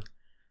use. I mean,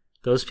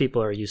 those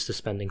people are used to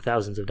spending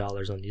thousands of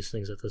dollars on these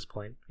things at this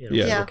point. If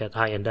you look at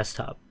high-end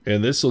desktop.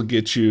 And this will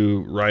get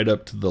you right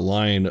up to the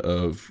line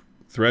of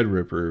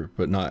Threadripper,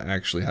 but not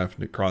actually having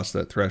to cross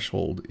that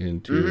threshold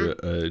into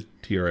a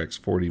TRX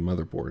 40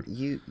 motherboard.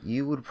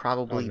 You would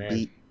probably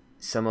beat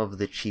some of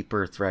the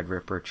cheaper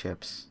Threadripper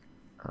chips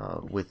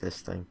with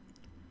this thing.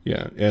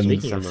 Yeah, and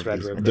Speaking of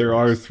Threadripper, there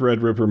are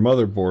Threadripper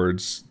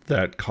motherboards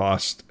that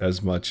cost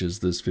as much as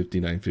this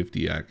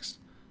 5950X.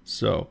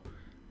 So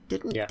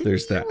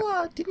there's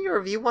that. Didn't you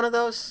review one of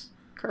those,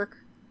 Kirk?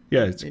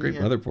 Yeah, it's a great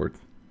motherboard.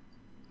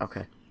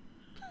 Okay.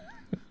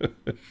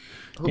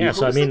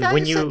 So I mean,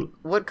 when you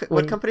what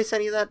company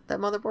sent you that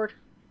motherboard?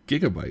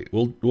 Gigabyte.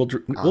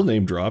 We'll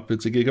name drop.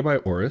 It's a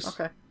Gigabyte Aorus.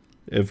 Okay.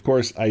 Of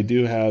course, I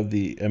do have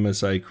the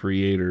MSI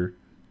Creator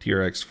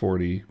TRX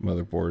 40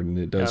 motherboard, and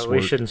it does work.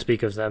 We shouldn't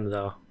speak of them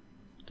though.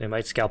 They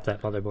might scalp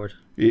that motherboard.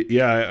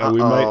 Yeah, we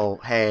might.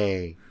 Oh,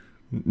 hey.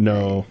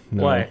 No.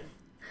 What?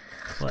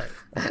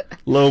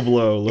 Low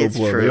blow. It's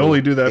They true. only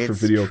do that for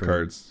It's video true.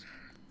 cards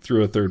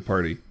through a third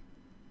party.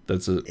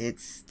 That's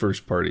It's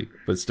first party,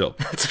 but still.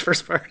 That's the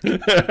first part.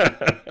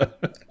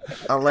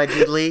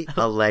 allegedly.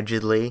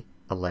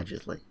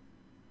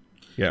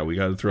 Yeah, we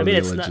got to throw I mean, the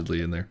it's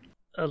allegedly in there.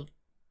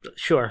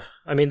 Sure.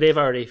 I mean, they've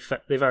already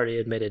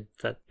admitted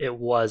that it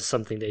was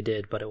something they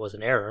did, but it was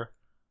an error.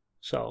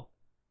 So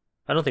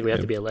I don't think we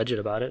have to be alleged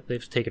about it.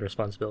 They've taken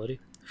responsibility.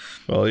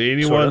 Well,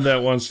 anyone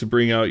that wants to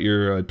bring out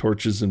your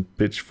torches and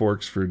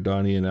pitchforks for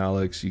Donnie and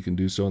Alex, you can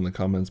do so in the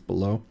comments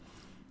below.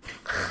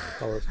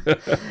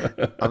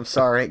 I'm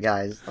sorry,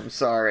 guys. I'm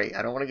sorry.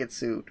 I don't want to get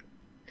sued.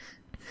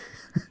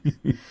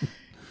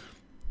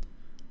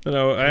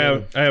 No,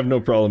 I have no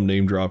problem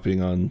name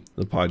dropping on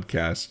the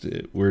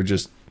podcast. We're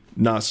just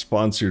not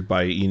sponsored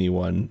by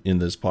anyone in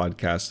this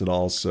podcast at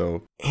all.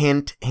 So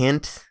Hint.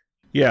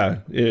 yeah,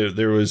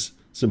 there was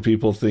some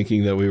people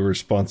thinking that we were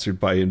sponsored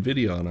by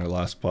NVIDIA on our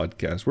last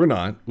podcast. We're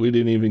not. We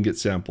didn't even get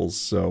samples,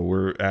 so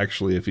we're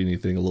actually, if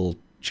anything, a little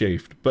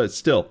chafed. But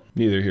still,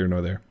 neither here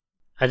nor there.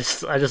 I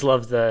just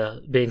love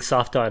the being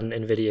soft on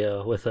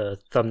NVIDIA with a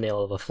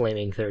thumbnail of a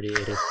flaming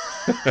 3080.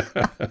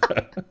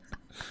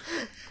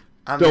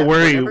 Don't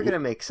worry. We're never going to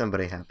make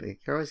somebody happy.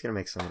 You're always going to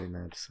make somebody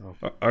mad. So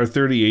Our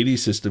 3080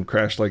 system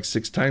crashed like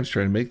 6 times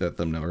trying to make that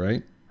thumbnail,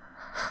 right?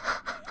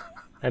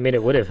 I mean,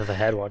 it would have if I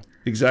had one.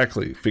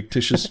 Exactly.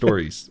 Fictitious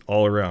stories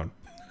all around.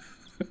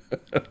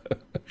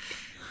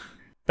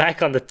 Back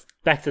to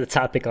the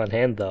topic on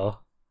hand, though.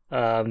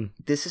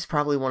 this is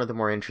probably one of the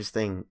more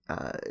interesting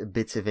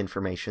bits of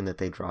information that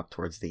they dropped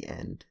towards the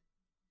end.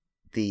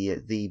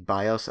 The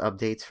BIOS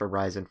updates for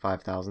Ryzen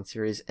 5000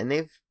 series, and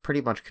they've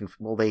pretty much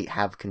they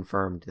have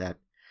confirmed that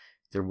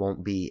there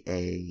won't be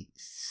a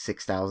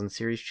 6000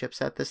 series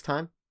chipset this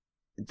time.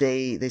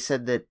 They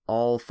said that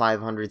all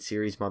 500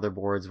 series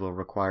motherboards will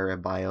require a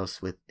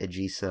BIOS with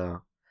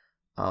AGESA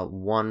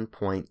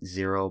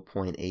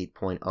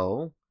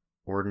 1.0.8.0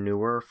 or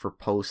newer for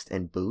post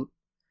and boot,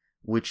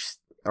 which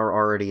are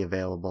already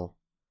available,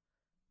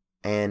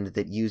 and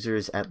that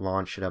users at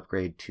launch should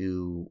upgrade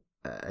to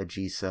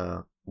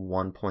AGESA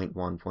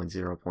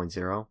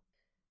 1.1.0.0.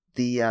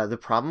 The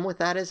problem with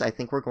that is I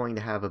think we're going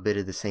to have a bit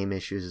of the same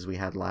issues as we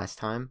had last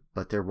time,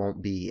 but there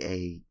won't be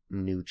a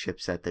new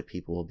chipset that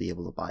people will be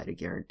able to buy to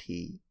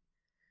guarantee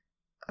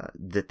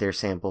that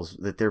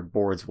their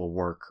boards will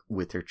work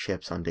with their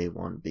chips on day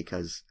one,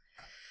 because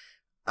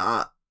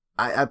I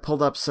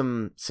pulled up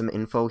some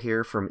info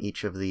here from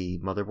each of the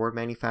motherboard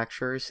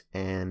manufacturers,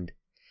 and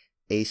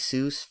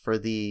Asus for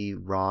the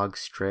ROG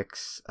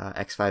Strix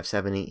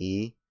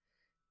X570E,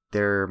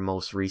 their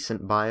most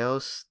recent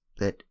BIOS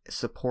that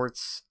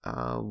supports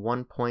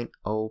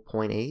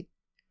 1.0.8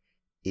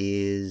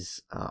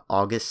 is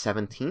August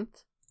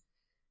 17th.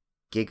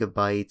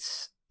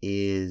 Gigabytes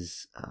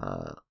is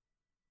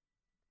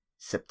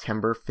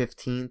September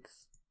 15th.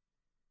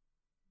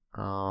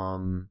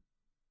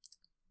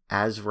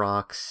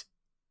 ASRock's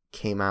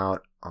came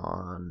out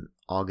on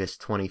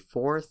August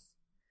 24th,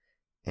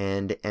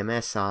 and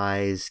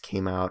MSI's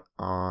came out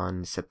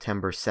on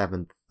September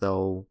 7th,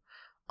 though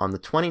on the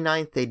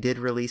 29th they did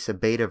release a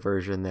beta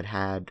version that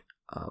had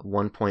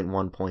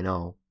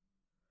 1.1.0.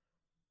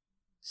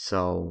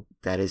 So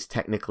that is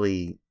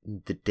technically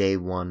the day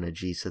one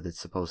AGESA that's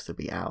supposed to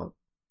be out.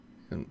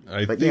 And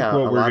I think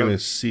what we're going to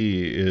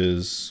see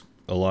is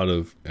a lot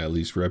of, at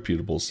least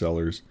reputable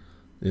sellers,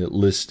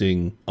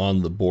 listing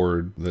on the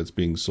board that's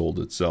being sold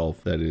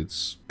itself that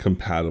it's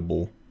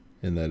compatible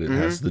and that it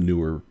has the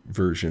newer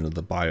version of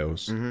the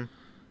BIOS.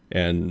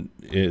 And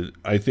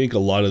I think a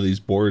lot of these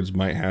boards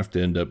might have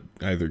to end up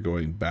either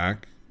going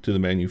back to the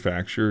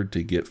manufacturer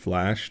to get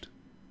flashed,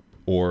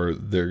 or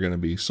they're going to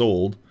be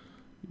sold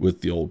with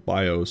the old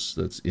BIOS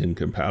that's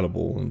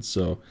incompatible. And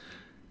so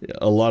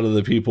a lot of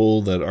the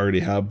people that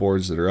already have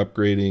boards that are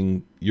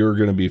upgrading, you're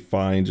going to be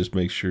fine. Just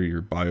make sure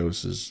your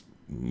BIOS is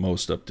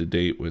most up to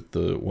date with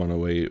the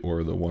 108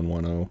 or the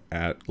 110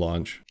 at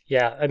launch.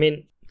 Yeah, I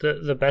mean,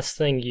 the best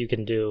thing you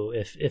can do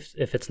if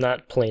it's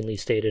not plainly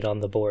stated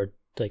on the board,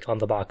 like on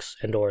the box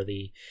and or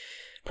the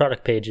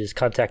product page, is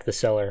contact the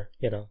seller,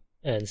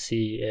 and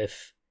see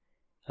if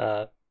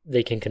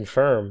they can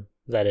confirm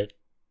that it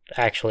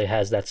actually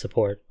has that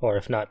support, or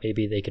if not,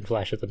 maybe they can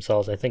flash it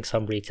themselves. I think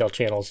some retail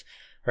channels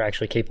are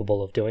actually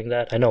capable of doing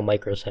that. I know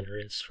Micro Center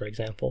is, for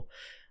example.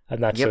 I'm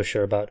not so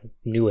sure about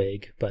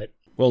Newegg, but...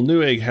 Well,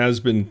 Newegg has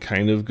been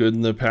kind of good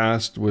in the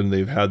past when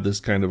they've had this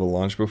kind of a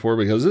launch before,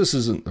 because this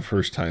isn't the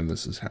first time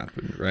this has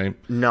happened, right?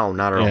 No,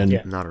 not at all.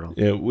 Not at all.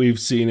 We've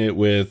seen it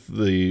with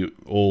the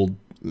old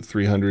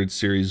 300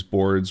 series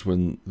boards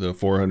when the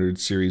 400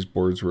 series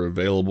boards were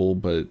available,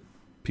 but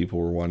people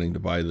were wanting to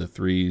buy the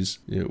 3s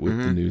with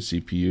the new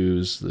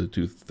CPUs, the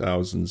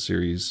 2000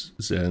 series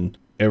Zen.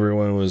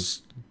 Everyone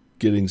was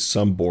getting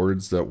some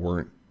boards that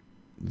weren't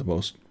the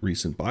most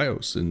recent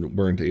BIOS and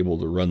weren't able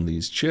to run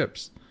these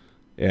chips.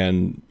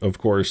 And of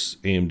course,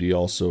 AMD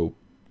also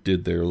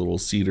did their little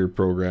seeder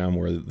program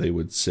where they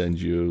would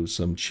send you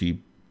some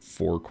cheap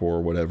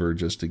 4-core, whatever,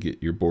 just to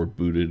get your board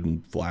booted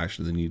and flash,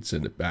 and then you'd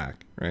send it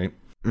back, right?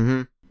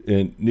 Mm-hmm.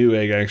 And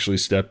Newegg actually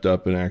stepped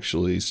up and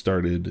actually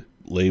started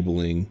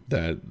labeling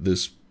that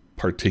this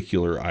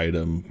particular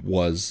item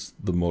was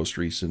the most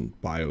recent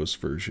BIOS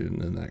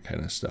version and that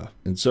kind of stuff.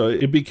 And so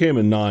it became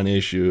a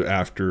non-issue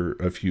after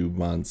a few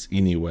months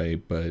anyway,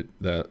 but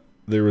that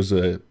there was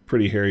a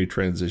pretty hairy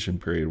transition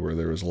period where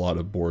there was a lot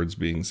of boards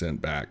being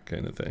sent back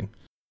kind of thing.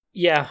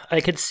 Yeah,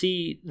 I could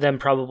see them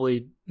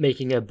probably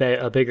making a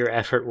bigger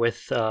effort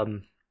with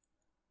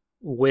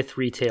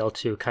retail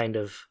to kind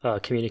of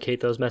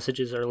communicate those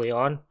messages early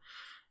on,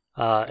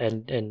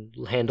 and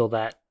handle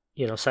that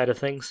side of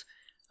things.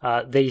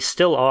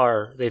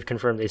 They've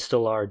confirmed they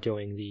still are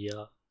doing the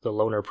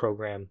loaner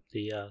program,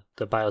 the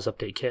BIOS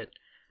update kit.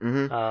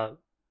 Mm-hmm.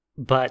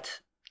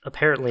 But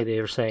apparently they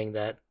were saying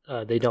that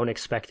they don't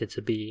expect it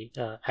to be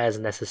as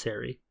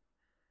necessary.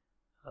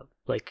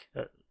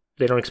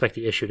 They don't expect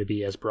the issue to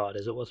be as broad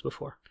as it was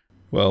before.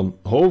 Well,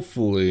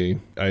 hopefully,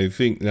 I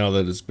think now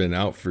that it's been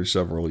out for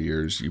several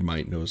years, you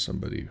might know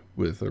somebody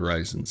with a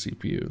Ryzen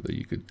CPU that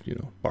you could,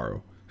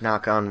 borrow.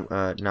 Knock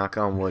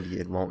on wood,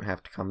 it won't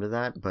have to come to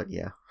that, but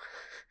yeah.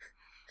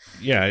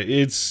 Yeah,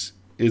 it's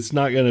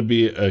not going to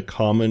be a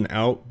common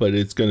out, but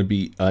it's going to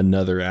be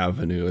another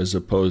avenue as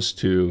opposed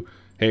to,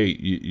 hey,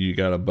 you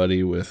got a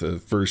buddy with a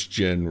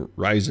first-gen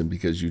Ryzen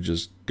because you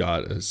just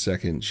got a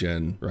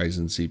second-gen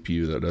Ryzen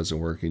CPU that doesn't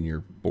work in your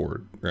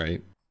board,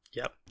 right?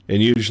 Yep.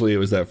 And usually it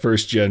was that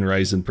first-gen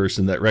Ryzen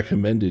person that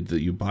recommended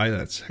that you buy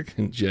that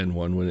second-gen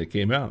one when it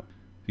came out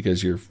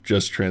because you're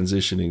just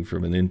transitioning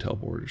from an Intel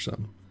board or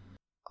something.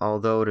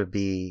 Although, to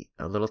be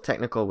a little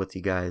technical with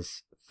you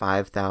guys,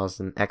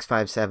 5000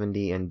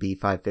 X570 and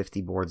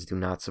B550 boards do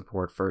not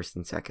support first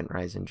and second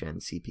Ryzen gen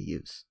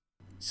CPUs.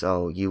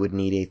 So you would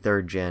need a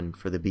third gen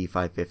for the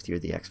B550 or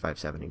the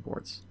X570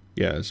 boards.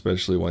 Yeah,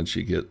 especially once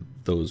you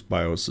get those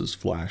BIOSes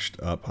flashed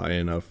up high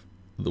enough.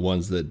 The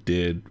ones that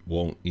did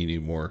won't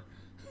anymore.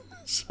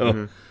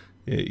 So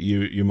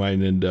you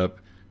might end up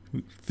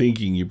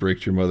thinking you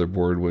bricked your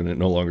motherboard when it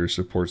no longer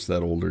supports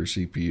that older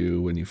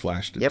CPU when you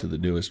flashed it to the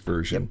newest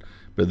version. Yep.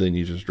 But then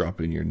you just drop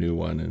in your new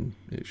one and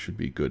it should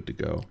be good to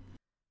go.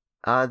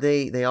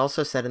 They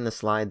also said in the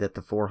slide that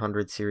the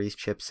 400 series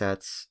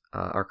chipsets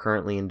are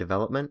currently in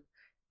development,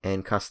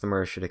 and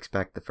customers should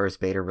expect the first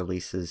beta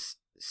releases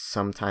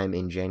sometime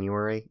in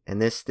January.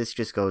 And this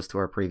just goes to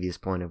our previous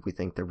point of we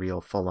think the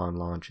real full-on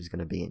launch is going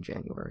to be in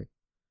January.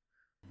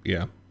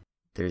 Yeah.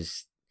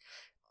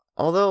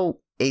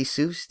 Although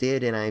ASUS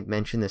did, and I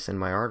mentioned this in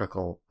my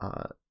article,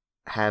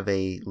 have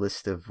a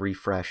list of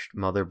refreshed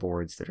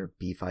motherboards that are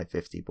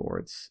B550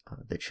 boards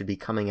that should be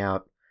coming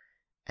out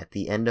at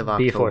the end of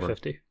October.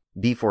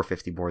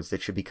 B450 boards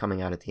that should be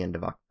coming out at the end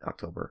of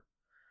October,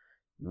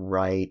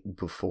 right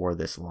before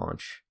this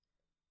launch.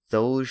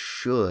 Those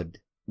should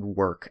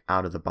work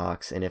out of the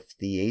box, and if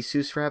the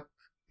ASUS rep,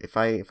 if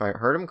I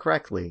heard him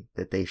correctly,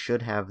 that they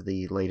should have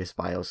the latest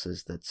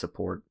BIOSes that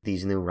support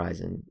these new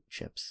Ryzen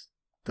chips.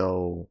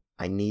 Though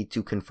I need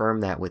to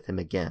confirm that with him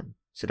again,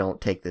 so don't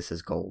take this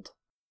as gold.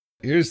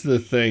 Here's the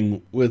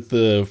thing with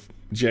the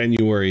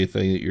January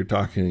thing that you're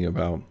talking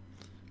about.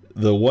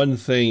 The one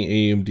thing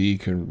AMD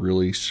can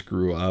really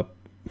screw up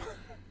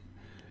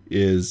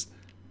is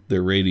the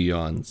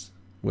Radeons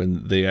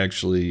when they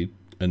actually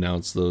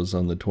announce those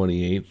on the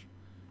 28th.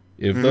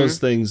 If those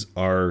things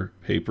are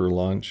paper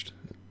launched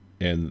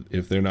and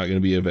if they're not going to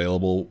be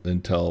available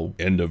until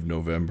end of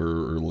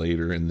November or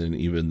later, and then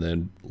even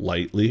then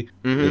lightly,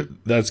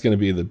 that's going to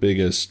be the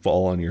biggest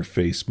fall on your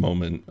face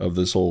moment of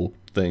this whole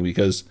thing,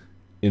 because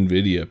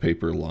NVIDIA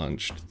paper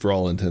launched for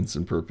all intents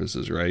and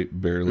purposes, right?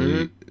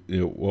 Barely,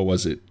 what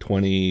was it,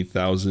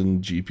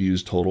 20,000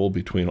 GPUs total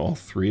between all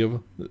three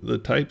of the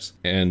types.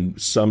 And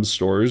some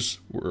stores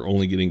were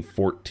only getting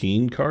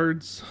 14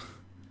 cards.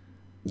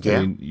 Yeah.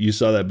 I mean, you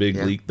saw that big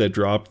leak that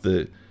dropped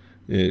that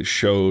it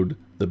showed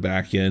the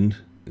back end.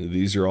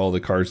 These are all the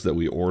cards that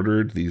we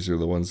ordered. These are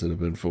the ones that have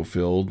been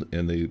fulfilled.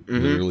 And they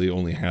literally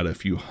only had a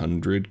few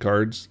hundred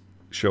cards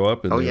show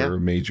up. And they were a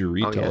major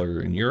retailer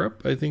in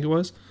Europe, I think it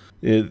was.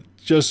 It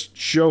just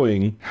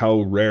showing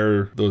how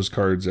rare those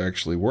cards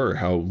actually were,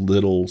 how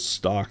little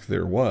stock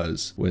there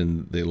was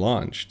when they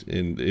launched.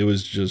 And it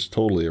was just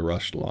totally a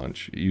rushed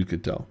launch, you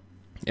could tell.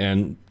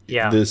 And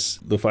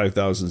the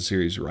 5000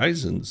 series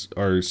Ryzens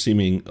are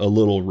seeming a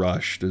little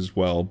rushed as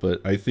well, but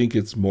I think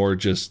it's more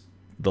just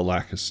the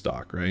lack of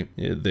stock, right?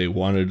 They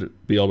wanted to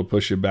be able to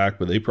push it back,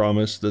 but they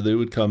promised that they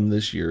would come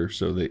this year,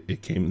 so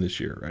it came this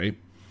year, right?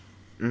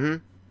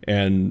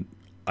 And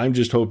I'm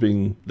just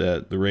hoping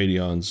that the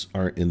Radeons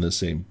aren't in the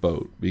same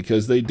boat,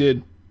 because they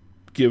did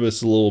give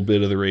us a little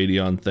bit of the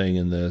Radeon thing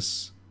in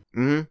this.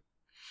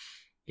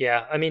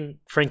 Yeah, I mean,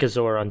 Frank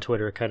Azor on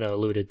Twitter kind of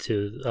alluded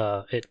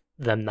to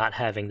them not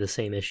having the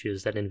same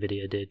issues that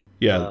NVIDIA did.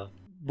 Yeah.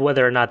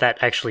 Whether or not that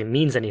actually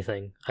means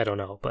anything, I don't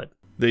know, but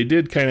they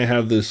did kind of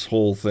have this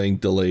whole thing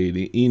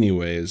delayed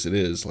anyway, as it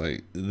is.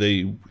 Like,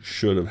 they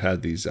should have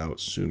had these out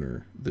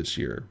sooner this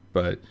year,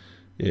 but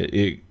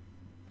it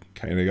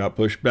kind of got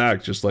pushed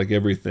back, just like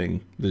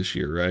everything this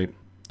year, right?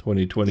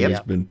 2020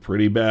 has been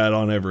pretty bad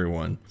on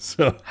everyone.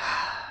 So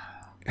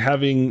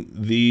having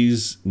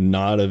these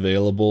not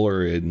available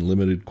or in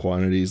limited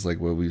quantities like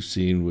what we've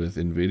seen with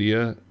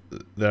NVIDIA,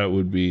 that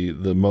would be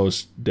the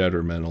most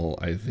detrimental,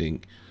 I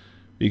think,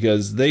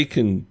 because they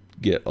can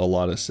get a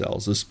lot of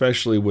sales,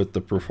 especially with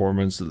the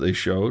performance that they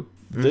showed.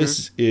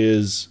 This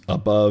is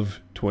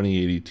above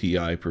 2080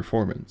 Ti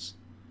performance,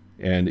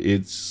 and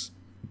it's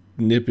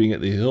nipping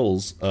at the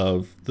heels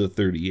of the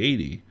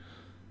 3080.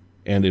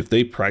 And if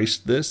they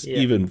priced this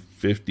even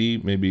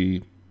 $50,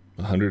 maybe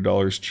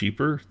 $100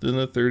 cheaper than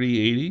the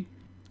 3080,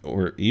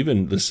 or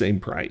even the same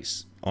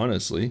price,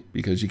 honestly,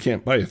 because you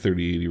can't buy a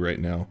 3080 right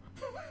now.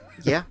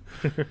 Yeah.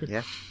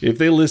 If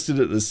they listed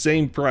it at the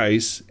same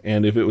price,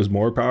 and if it was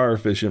more power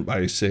efficient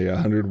by, say,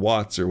 100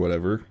 watts or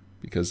whatever,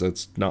 because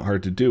that's not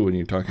hard to do when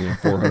you're talking a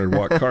 400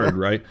 watt card,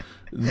 right?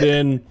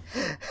 Then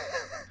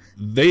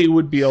they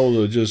would be able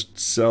to just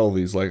sell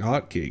these like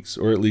hotcakes,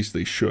 or at least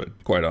they should,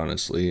 quite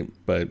honestly.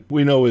 But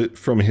we know it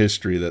from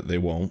history that they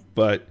won't,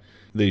 but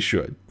they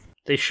should.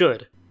 They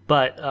should.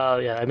 But,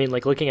 I mean,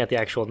 like, looking at the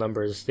actual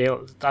numbers, they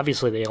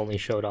only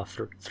showed off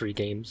 3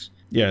 games.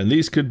 Yeah, and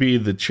these could be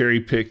the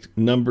cherry-picked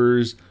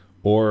numbers,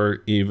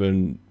 or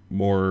even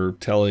more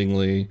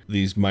tellingly,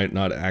 these might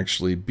not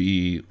actually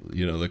be,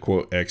 the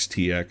quote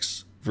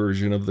XTX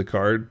version of the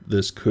card.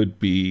 This could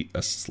be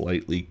a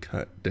slightly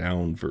cut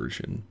down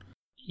version.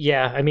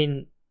 Yeah, I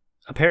mean,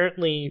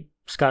 apparently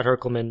Scott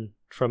Herkelman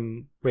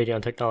from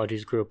Radeon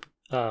Technologies Group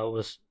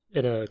was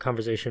in a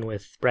conversation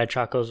with Brad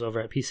Chacos over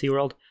at PC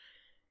World.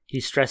 He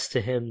stressed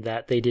to him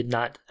that they did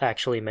not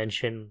actually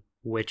mention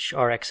which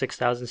RX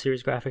 6000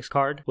 series graphics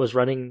card was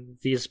running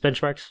these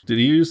benchmarks. Did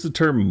he use the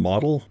term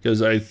model?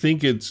 Because I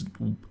think it's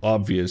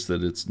obvious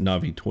that it's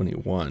Navi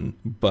 21,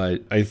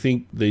 but I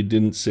think they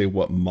didn't say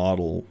what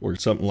model or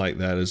something like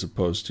that, as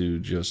opposed to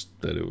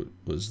just that it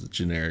was the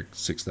generic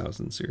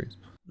 6000 series.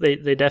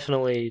 They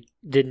definitely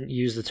didn't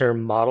use the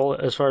term model,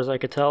 as far as I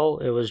could tell.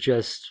 It was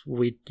just,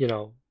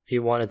 he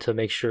wanted to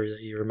make sure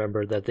that you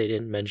remember that they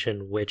didn't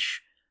mention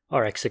which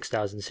RX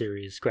 6000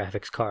 series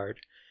graphics card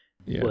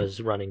was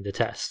running the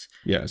test.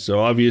 Yeah, so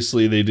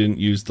obviously they didn't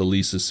use the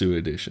Lisa Sue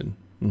edition.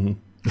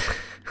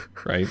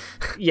 Right?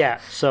 Yeah,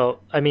 so,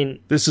 I mean...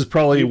 This is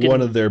probably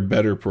one of their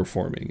better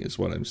performing, is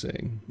what I'm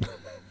saying.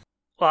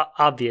 Well,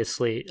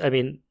 obviously. I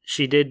mean,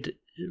 she did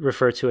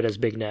refer to it as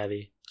Big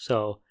Navi,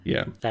 so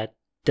that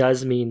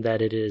does mean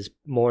that it is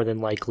more than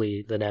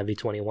likely the Navi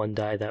 21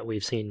 die that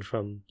we've seen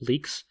from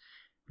leaks,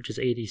 which is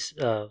 80...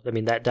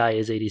 that die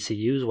is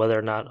ADCUs. Whether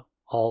or not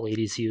all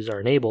ADCUs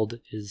are enabled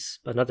is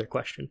another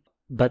question.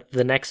 But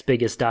the next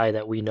biggest die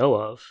that we know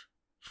of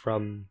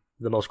from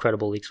the most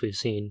credible leaks we've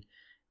seen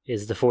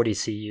is the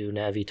 40CU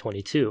Navi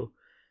 22.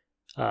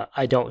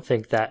 I don't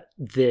think that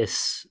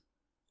this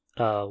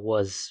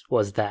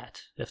was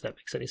that, if that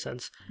makes any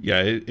sense.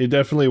 Yeah, it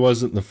definitely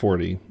wasn't the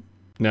 40.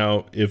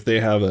 Now, if they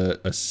have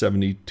a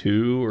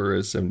 72 or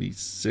a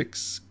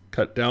 76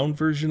 cut down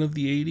version of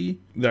the 80,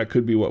 that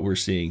could be what we're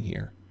seeing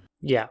here.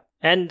 Yeah,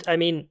 and I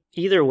mean,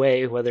 either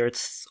way, whether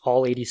it's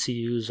all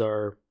ADCUs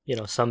or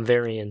some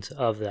variant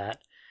of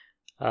that,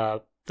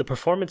 the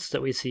performance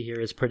that we see here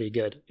is pretty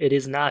good. It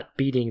is not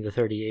beating the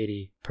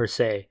 3080 per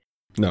se.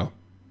 No,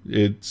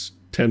 it's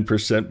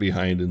 10%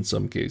 behind in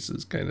some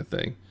cases, kind of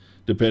thing,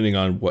 depending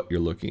on what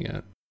you're looking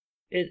at.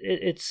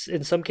 It's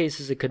in some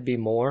cases it could be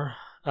more.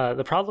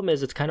 The problem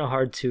is it's kind of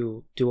hard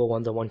to do a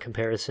one-to-one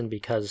comparison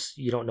because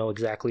you don't know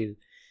exactly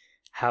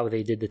how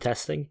they did the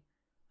testing,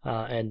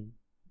 and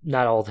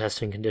not all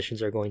testing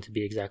conditions are going to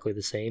be exactly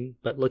the same.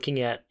 But looking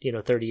at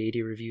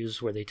 3080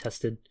 reviews where they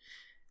tested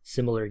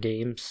similar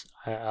games,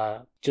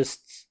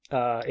 just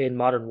in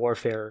Modern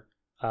Warfare,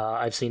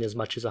 I've seen as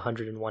much as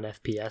 101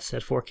 FPS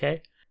at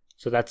 4K,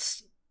 so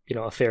that's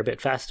a fair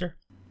bit faster.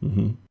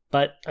 Mm-hmm.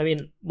 But I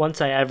mean, once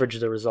I average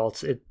the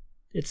results, it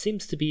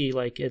seems to be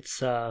like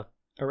it's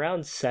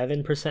around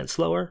 7%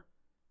 slower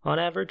on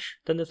average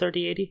than the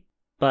 3080,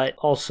 but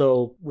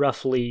also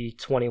roughly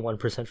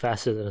 21%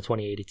 faster than a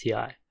 2080 Ti.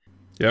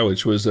 Yeah,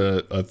 which was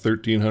a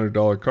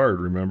 $1,300 card,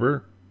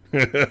 remember?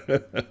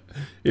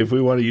 If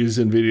we want to use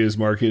NVIDIA's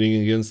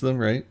marketing against them,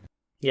 right?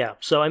 Yeah,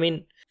 so I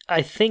mean,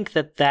 I think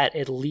that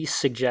at least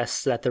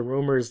suggests that the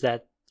rumors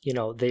that,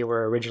 they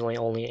were originally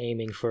only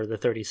aiming for the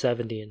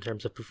 3070 in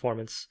terms of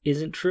performance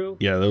isn't true.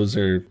 Yeah, those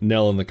are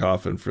nail in the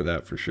coffin for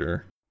that, for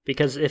sure.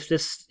 Because if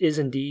this is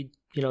indeed,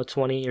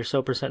 20 or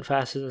so %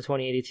 faster than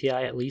 2080 Ti,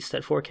 at least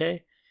at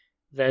 4K,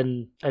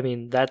 then, I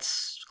mean,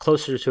 that's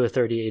closer to a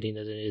 3080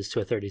 than it is to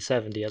a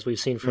 3070. As we've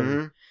seen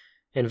from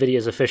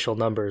NVIDIA's official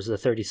numbers, the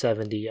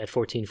 3070 at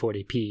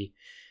 1440p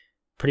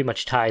pretty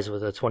much ties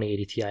with a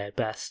 2080 Ti at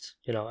best.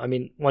 I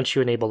mean, once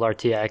you enable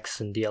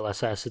RTX and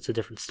DLSS, it's a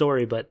different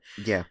story, but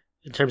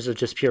in terms of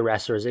just pure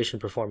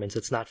rasterization performance,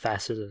 it's not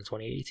faster than the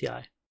 2080 Ti.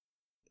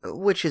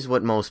 Which is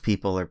what most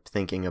people are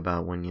thinking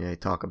about when they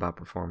talk about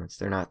performance.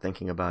 They're not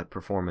thinking about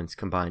performance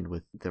combined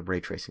with the ray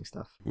tracing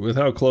stuff. With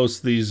how close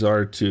these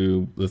are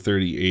to the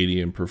 3080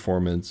 in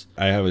performance,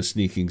 I have a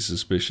sneaking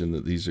suspicion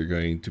that these are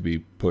going to be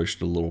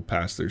pushed a little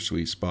past their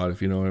sweet spot,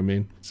 if you know what I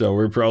mean. So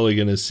we're probably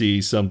going to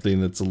see something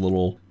that's a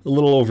little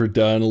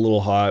overdone, a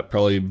little hot,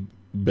 probably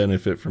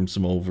benefit from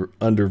some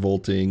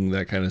undervolting,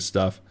 that kind of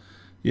stuff.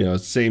 You know,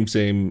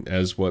 same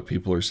as what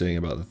people are saying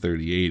about the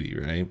 3080,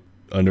 right?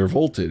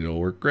 Undervolted, it'll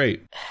work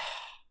great.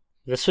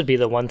 This would be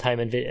the one time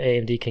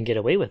AMD can get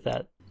away with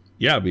that.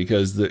 Yeah,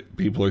 because the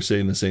people are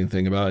saying the same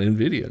thing about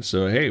NVIDIA.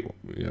 So, hey,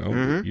 you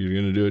know, you're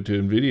going to do it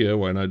to NVIDIA,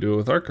 why not do it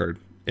with our card?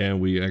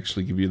 And we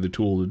actually give you the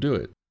tool to do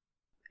it.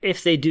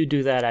 If they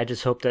do that, I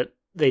just hope that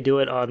they do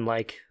it on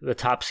like the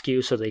top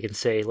SKU so they can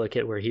say, look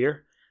at, we're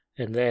here.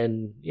 And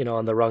then, you know,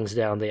 on the rungs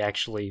down, they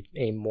actually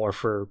aim more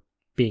for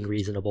being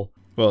reasonable.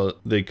 Well,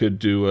 they could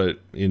do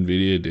what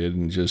NVIDIA did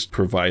and just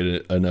provide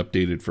an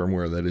updated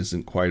firmware that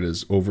isn't quite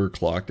as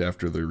overclocked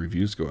after the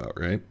reviews go out,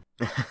 right?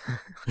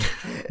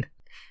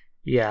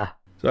 Yeah.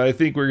 So I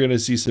think we're going to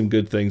see some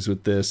good things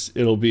with this.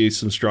 It'll be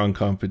some strong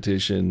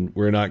competition.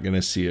 We're not going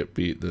to see it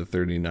beat the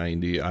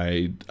 3090.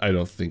 I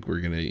don't think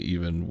we're going to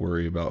even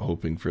worry about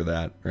hoping for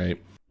that,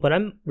 right? What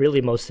I'm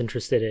really most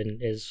interested in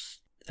is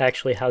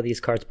actually how these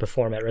cards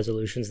perform at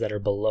resolutions that are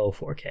below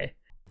 4K.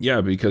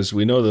 Yeah, because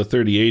we know the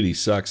 3080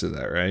 sucks at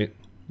that, right?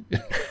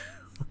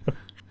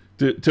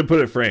 to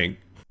put it frank.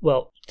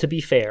 Well, to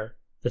be fair,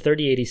 the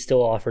 3080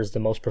 still offers the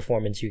most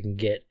performance you can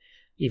get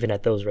even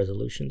at those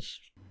resolutions.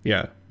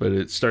 Yeah, but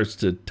it starts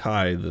to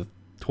tie the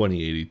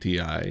 2080 Ti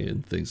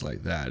and things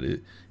like that.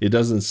 It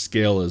doesn't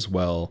scale as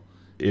well.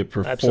 It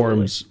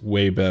performs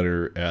way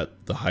better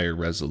at the higher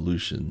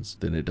resolutions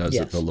than it does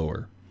at the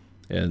lower.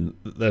 And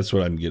that's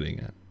what I'm getting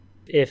at.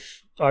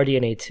 If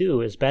RDNA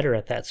 2 is better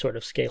at that sort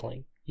of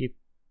scaling,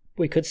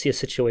 we could see a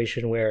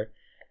situation where,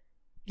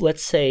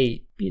 let's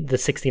say the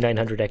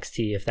 6900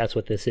 XT, if that's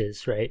what this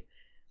is, right,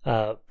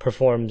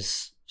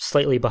 performs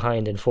slightly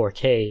behind in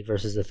 4K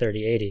versus the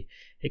 3080.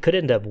 It could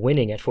end up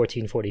winning at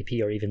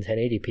 1440p or even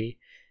 1080p.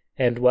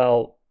 And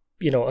while,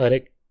 you know,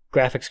 a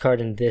graphics card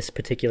in this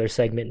particular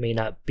segment may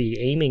not be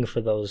aiming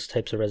for those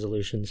types of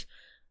resolutions,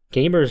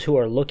 gamers who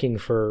are looking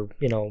for,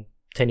 you know,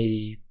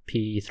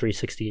 1080p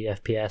 360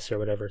 FPS or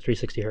whatever,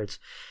 360 hertz,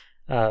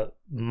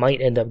 might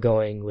end up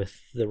going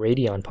with the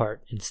Radeon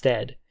part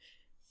instead,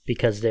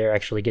 because they're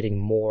actually getting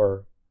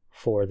more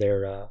for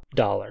their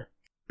dollar.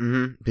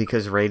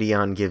 Because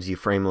Radeon gives you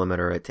frame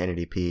limiter at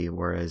 1080p,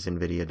 whereas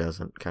NVIDIA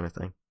doesn't, kind of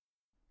thing.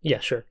 Yeah,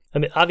 sure. I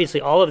mean,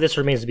 obviously, all of this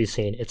remains to be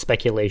seen. It's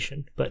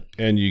speculation, but...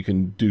 And you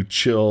can do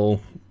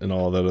chill and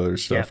all that other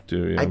stuff,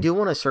 too. Yeah. I do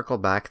want to circle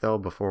back, though,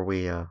 before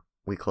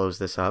we close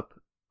this up,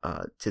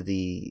 to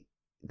the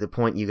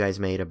point you guys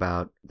made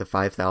about the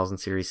 5000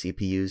 series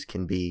CPUs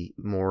can be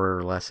more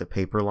or less a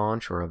paper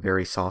launch or a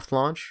very soft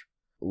launch,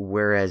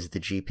 whereas the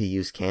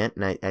GPUs can't.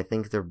 And I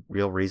think the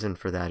real reason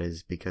for that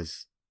is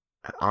because,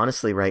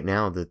 honestly, right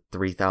now, the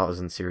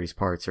 3000 series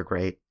parts are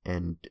great,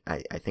 and I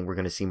think we're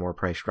going to see more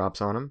price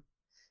drops on them.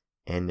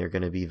 And they're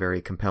going to be very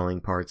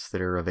compelling parts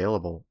that are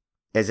available.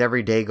 As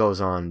every day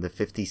goes on, the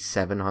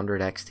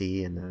 5700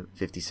 XT and the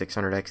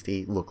 5600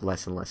 XT look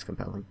less and less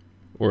compelling.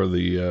 Or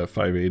the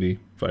 580,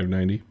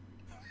 590.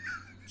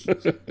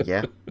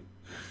 Yeah.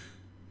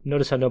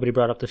 Notice how nobody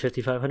brought up the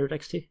 5500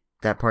 XT?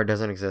 That part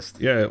doesn't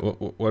exist. Yeah,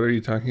 what are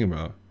you talking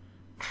about?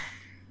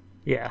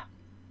 Yeah.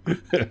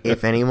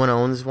 If anyone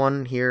owns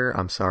one here,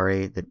 I'm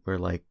sorry that we're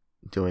like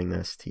doing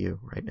this to you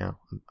right now.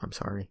 I'm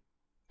sorry.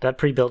 That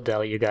pre-built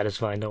Dell you got is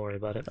fine. Don't worry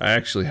about it. I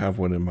actually have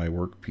one in my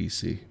work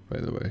PC, by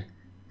the way.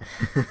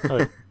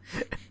 Oh.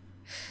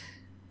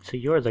 So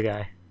you're the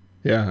guy.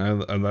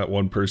 Yeah, I'm that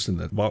one person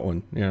that bought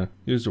one. Yeah,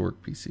 here's a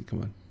work PC.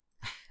 Come on.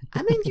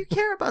 I mean, you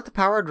care about the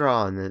power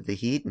draw and the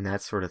heat and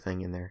that sort of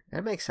thing in there.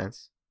 That makes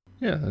sense.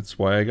 Yeah, that's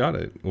why I got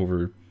it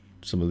over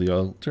some of the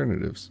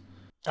alternatives.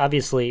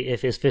 Obviously,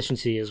 if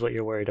efficiency is what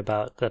you're worried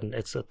about, then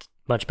it's a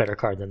much better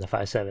card than the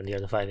 570 or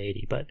the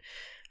 580. But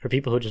for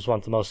people who just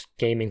want the most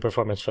gaming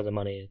performance for the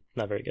money,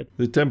 not very good.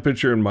 The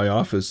temperature in my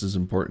office is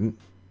important.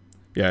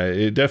 Yeah,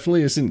 it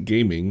definitely isn't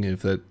gaming.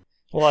 If that.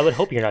 Well, I would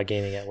hope you're not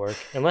gaming at work,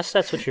 unless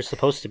that's what you're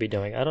supposed to be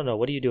doing. I don't know.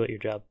 What do you do at your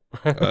job?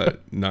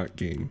 Not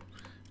game.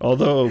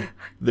 Although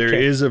there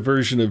is a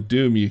version of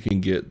Doom you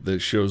can get that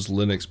shows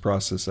Linux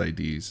process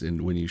IDs,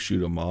 and when you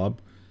shoot a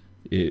mob,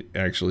 it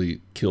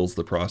actually kills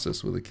the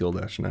process with a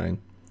kill-9.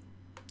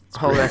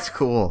 Oh, that's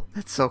cool.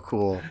 That's so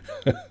cool.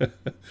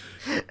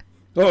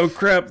 Oh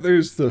crap!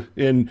 There's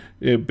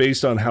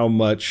based on how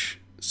much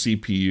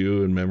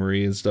CPU and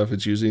memory and stuff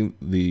it's using,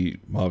 the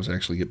mobs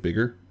actually get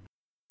bigger.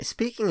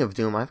 Speaking of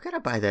Doom, I've got to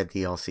buy that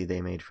DLC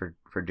they made for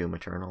Doom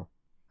Eternal.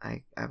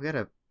 I've got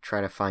to try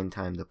to find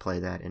time to play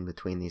that in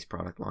between these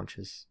product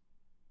launches.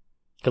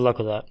 Good luck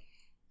with that.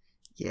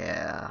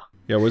 Yeah.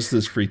 Yeah, what's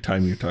this free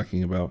time you're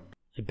talking about?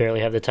 I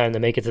barely have the time to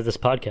make it to this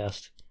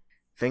podcast.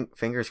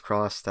 Fingers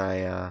crossed.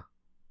 I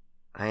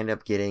end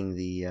up getting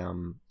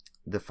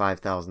the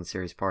 5000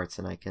 series parts,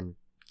 and I can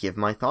give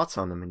my thoughts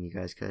on them, and you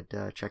guys could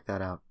check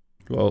that out.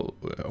 Well,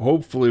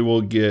 hopefully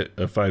we'll get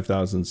a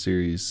 5000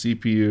 series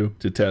CPU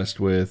to test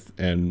with,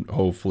 and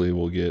hopefully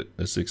we'll get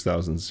a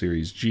 6000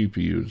 series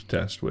GPU to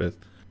test with,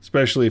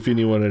 especially if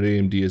anyone at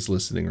AMD is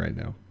listening right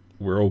now.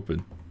 We're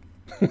open.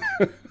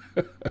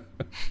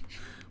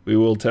 We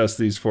will test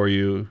these for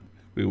you.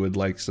 We would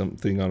like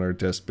something on our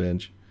test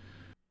bench.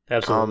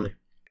 Absolutely.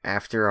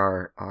 After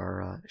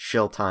our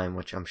shill time,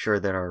 which I'm sure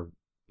that our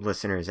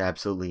listeners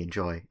absolutely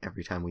enjoy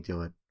every time we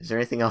do it, is there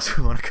anything else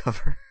we want to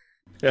cover?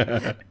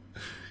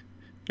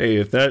 Hey,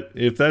 if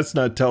that's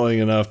not telling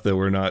enough that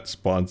we're not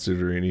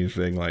sponsored or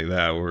anything like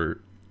that, we're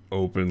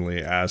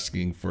openly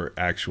asking for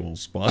actual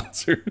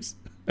sponsors.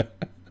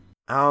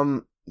 I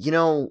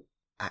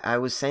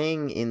was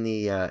saying in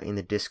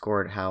the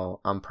Discord how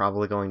I'm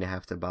probably going to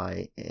have to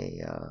buy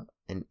a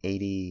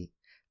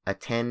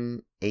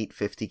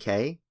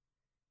 850K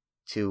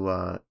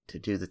to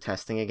do the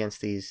testing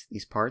against these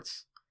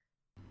parts.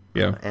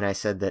 Yeah. And I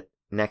said that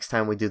next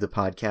time we do the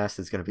podcast,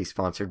 it's going to be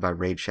sponsored by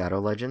Raid Shadow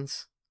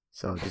Legends.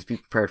 So just be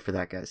prepared for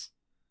that, guys.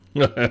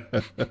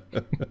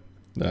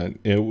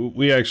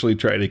 We actually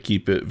try to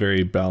keep it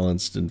very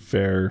balanced and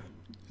fair.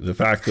 The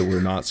fact that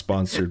we're not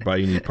sponsored by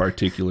any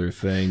particular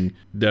thing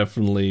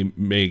definitely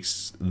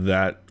makes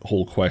that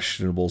whole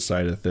questionable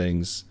side of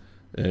things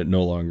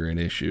no longer an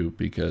issue,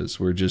 because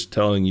we're just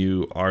telling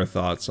you our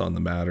thoughts on the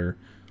matter,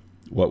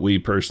 what we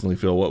personally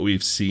feel, what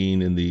we've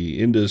seen in the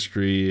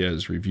industry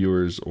as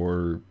reviewers,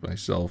 or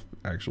myself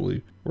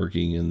actually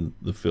working in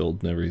the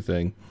field and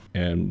everything,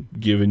 and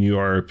giving you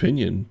our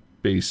opinion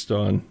based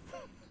on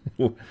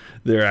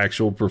their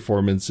actual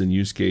performance and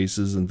use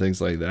cases and things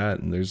like that.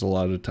 And there's a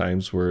lot of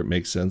times where it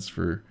makes sense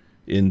for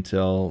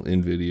Intel,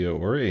 NVIDIA,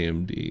 or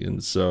AMD.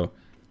 And so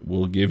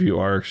we'll give you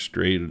our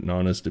straight and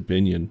honest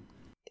opinion.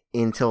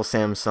 Intel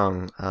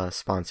Samsung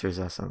sponsors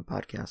us on the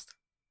podcast.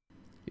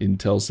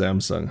 Intel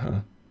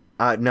Samsung,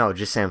 huh? No,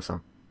 just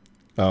Samsung.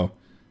 Oh,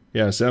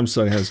 yeah,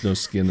 Samsung has no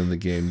skin in the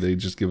game. They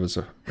just give us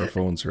our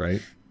phones,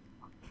 right?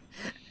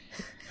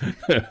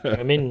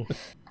 I mean,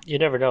 you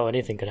never know.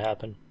 Anything could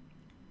happen.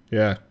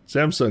 Yeah,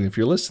 Samsung, if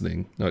you're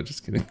listening. No,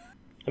 just kidding.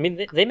 I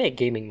mean, they make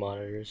gaming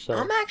monitors. So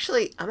I'm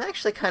actually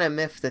kind of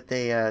miffed that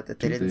they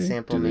didn't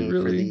sample me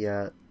really?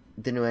 For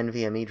the new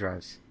NVMe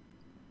drives.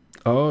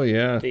 Oh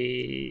yeah,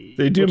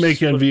 they do make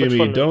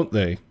NVMe, don't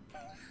they?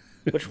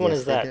 Which one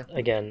is that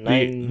again?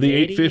 The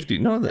 850.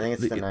 No, I think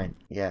it's the 9.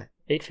 Yeah.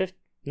 850.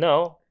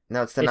 No,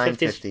 it's the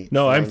 950.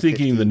 No, I'm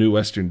thinking the new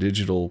Western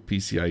Digital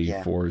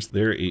PCIe 4s.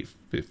 They're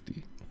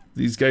 850.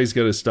 These guys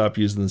got to stop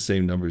using the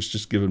same numbers.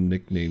 Just give them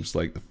nicknames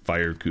like the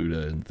Fire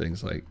Cuda and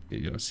things like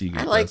Seagate.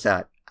 I like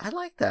that. I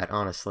like that,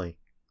 honestly.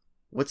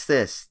 What's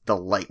this? The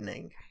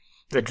Lightning.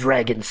 The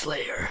Dragon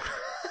Slayer.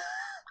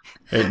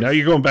 Hey, now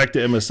you're going back to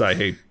MSI.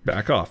 Hey,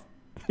 back off.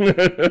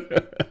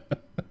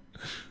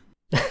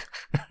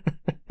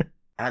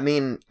 I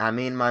mean,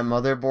 my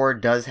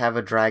motherboard does have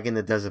a dragon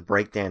that does a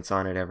breakdance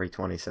on it every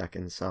 20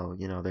 seconds. So,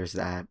 there's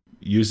that.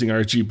 Using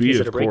RGB,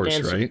 of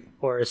course, right?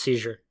 Or a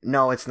seizure?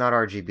 No, it's not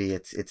RGB.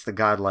 It's the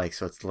godlike.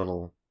 So it's the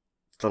little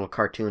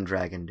cartoon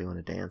dragon doing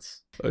a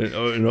dance. An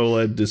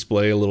OLED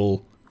display, a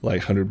little like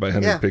 100 by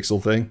 100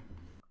 pixel thing.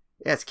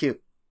 Yeah, it's cute.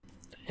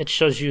 It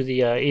shows you the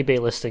eBay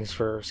listings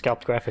for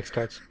scalped graphics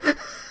cards.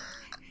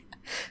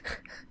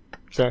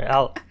 Sorry,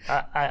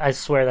 I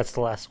swear that's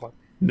the last one.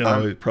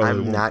 No, it probably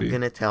won't be. I'm not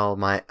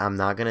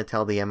gonna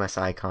tell the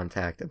MSI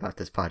contact about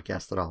this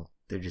podcast at all.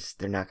 They're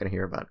not gonna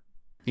hear about it.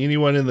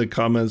 Anyone in the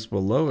comments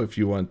below, if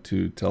you want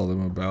to tell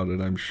them about it,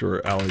 I'm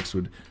sure Alex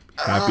would be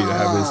happy to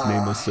have his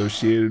name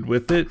associated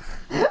with it.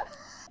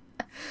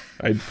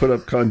 I'd put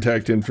up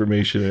contact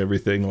information and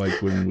everything,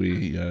 like when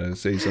we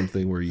say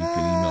something where you can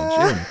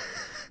email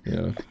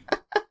Jim.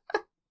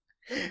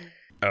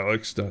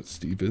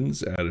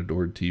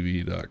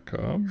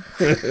 alex.stevens@adoredtv.com.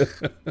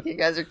 You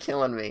guys are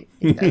killing me.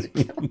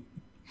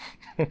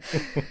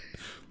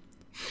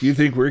 You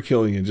think we're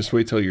killing you? Just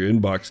wait till your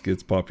inbox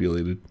gets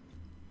populated.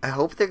 I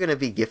hope they're going to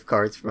be gift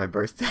cards for my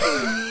birthday.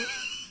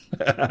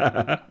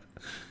 That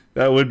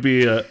would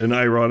be an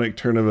ironic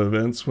turn of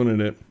events,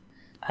 wouldn't it?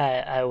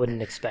 I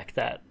wouldn't expect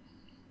that.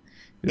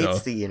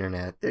 It's the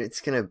internet. It's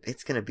gonna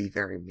be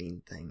very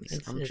mean things.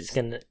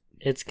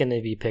 It's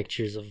gonna be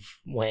pictures of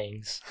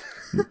wangs.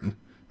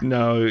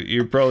 No,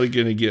 you're probably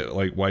gonna get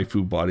like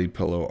waifu body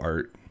pillow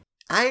art.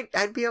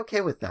 I'd be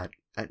okay with that.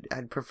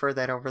 I'd prefer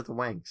that over the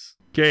wangs.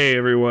 Okay,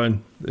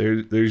 everyone.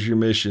 There's your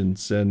mission.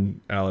 Send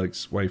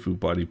Alex waifu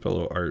body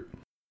pillow art.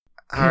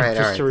 All right.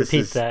 Just to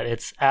repeat that,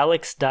 it's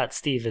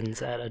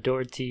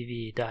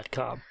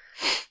alex.stevens@adoredtv.com.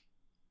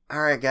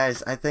 All right,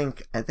 guys. I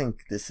think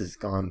this has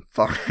gone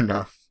far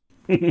enough.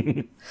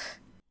 You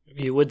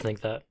would think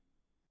that.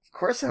 Of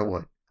course I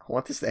would. I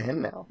want this to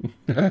end now.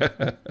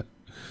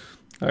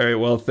 All right.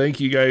 Well, thank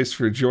you guys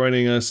for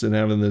joining us and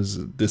having this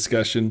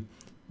discussion.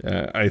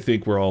 I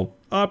think we're all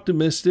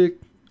optimistic,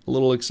 a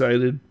little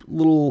excited, a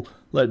little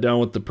let down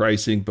with the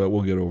pricing, but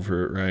we'll get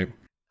over it, right?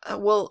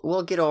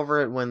 We'll get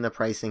over it when the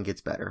pricing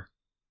gets better,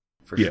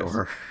 for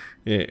sure.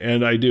 Yeah,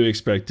 and I do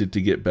expect it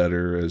to get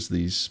better as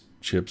these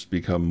chips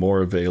become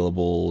more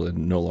available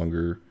and no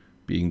longer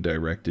being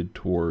directed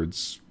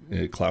towards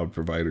cloud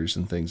providers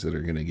and things that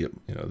are going to get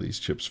these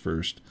chips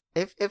first.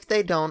 If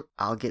they don't,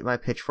 I'll get my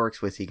pitchforks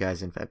with you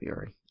guys in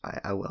February.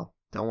 I will.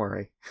 Don't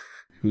worry.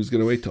 Who's going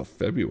to wait till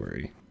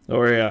February?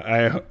 Oh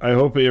yeah, I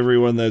hope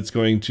everyone that's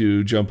going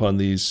to jump on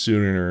these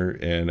sooner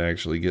and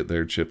actually get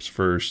their chips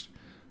first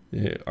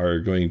are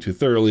going to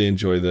thoroughly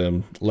enjoy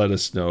them. Let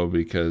us know,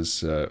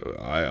 because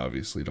I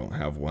obviously don't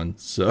have one.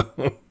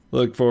 So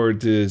look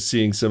forward to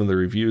seeing some of the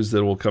reviews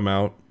that will come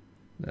out.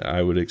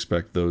 I would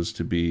expect those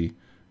to be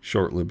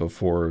shortly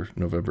before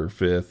November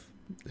 5th.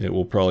 It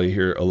will probably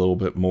hear a little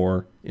bit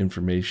more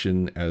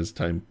information as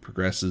time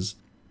progresses.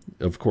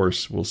 Of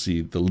course, we'll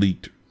see the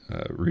leaked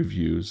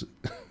reviews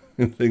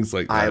and things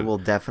like that. I will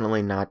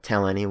definitely not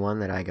tell anyone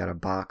that I got a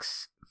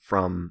box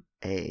from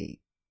a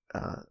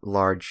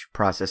large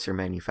processor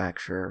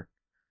manufacturer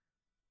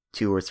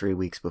 2 or 3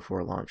 weeks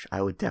before launch.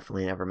 I would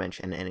definitely never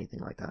mention anything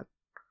like that.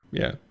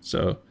 Yeah,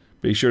 so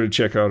be sure to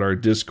check out our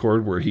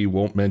Discord, where he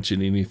won't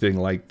mention anything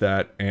like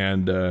that,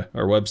 and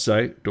our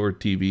website,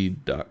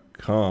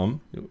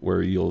 doortv.com,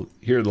 where you'll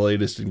hear the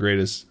latest and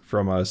greatest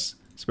from us,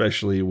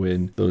 especially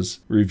when those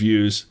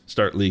reviews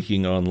start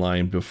leaking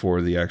online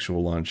before the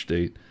actual launch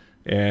date.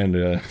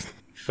 And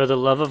for the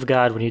love of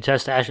God, when you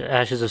test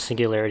Ashes of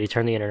Singularity,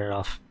 turn the internet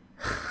off.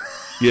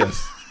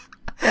 Yes.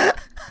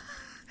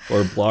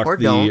 Or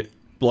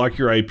block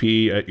your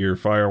IP at your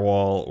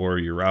firewall or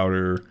your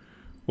router,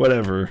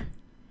 whatever.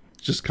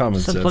 Just common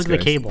sense. Unplug the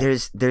cable.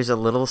 There's a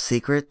little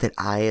secret that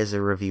I, as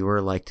a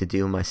reviewer, like to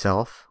do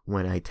myself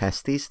when I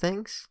test these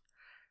things.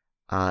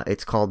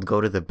 It's called go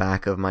to the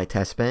back of my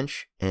test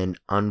bench and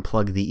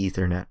unplug the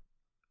Ethernet.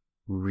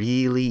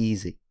 Really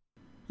easy.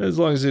 As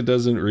long as it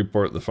doesn't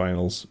report the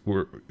finals,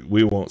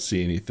 we won't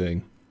see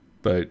anything.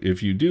 But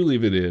if you do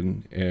leave it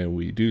in and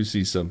we do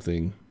see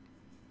something,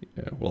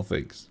 yeah, well,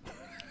 thanks.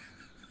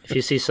 If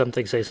you see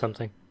something, say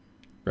something.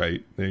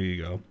 Right, there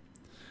you go.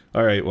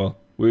 All right, well,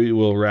 we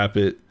will wrap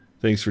it.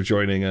 Thanks for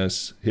joining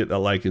us. Hit the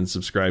like and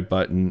subscribe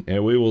button,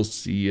 and we will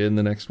see you in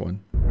the next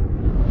one.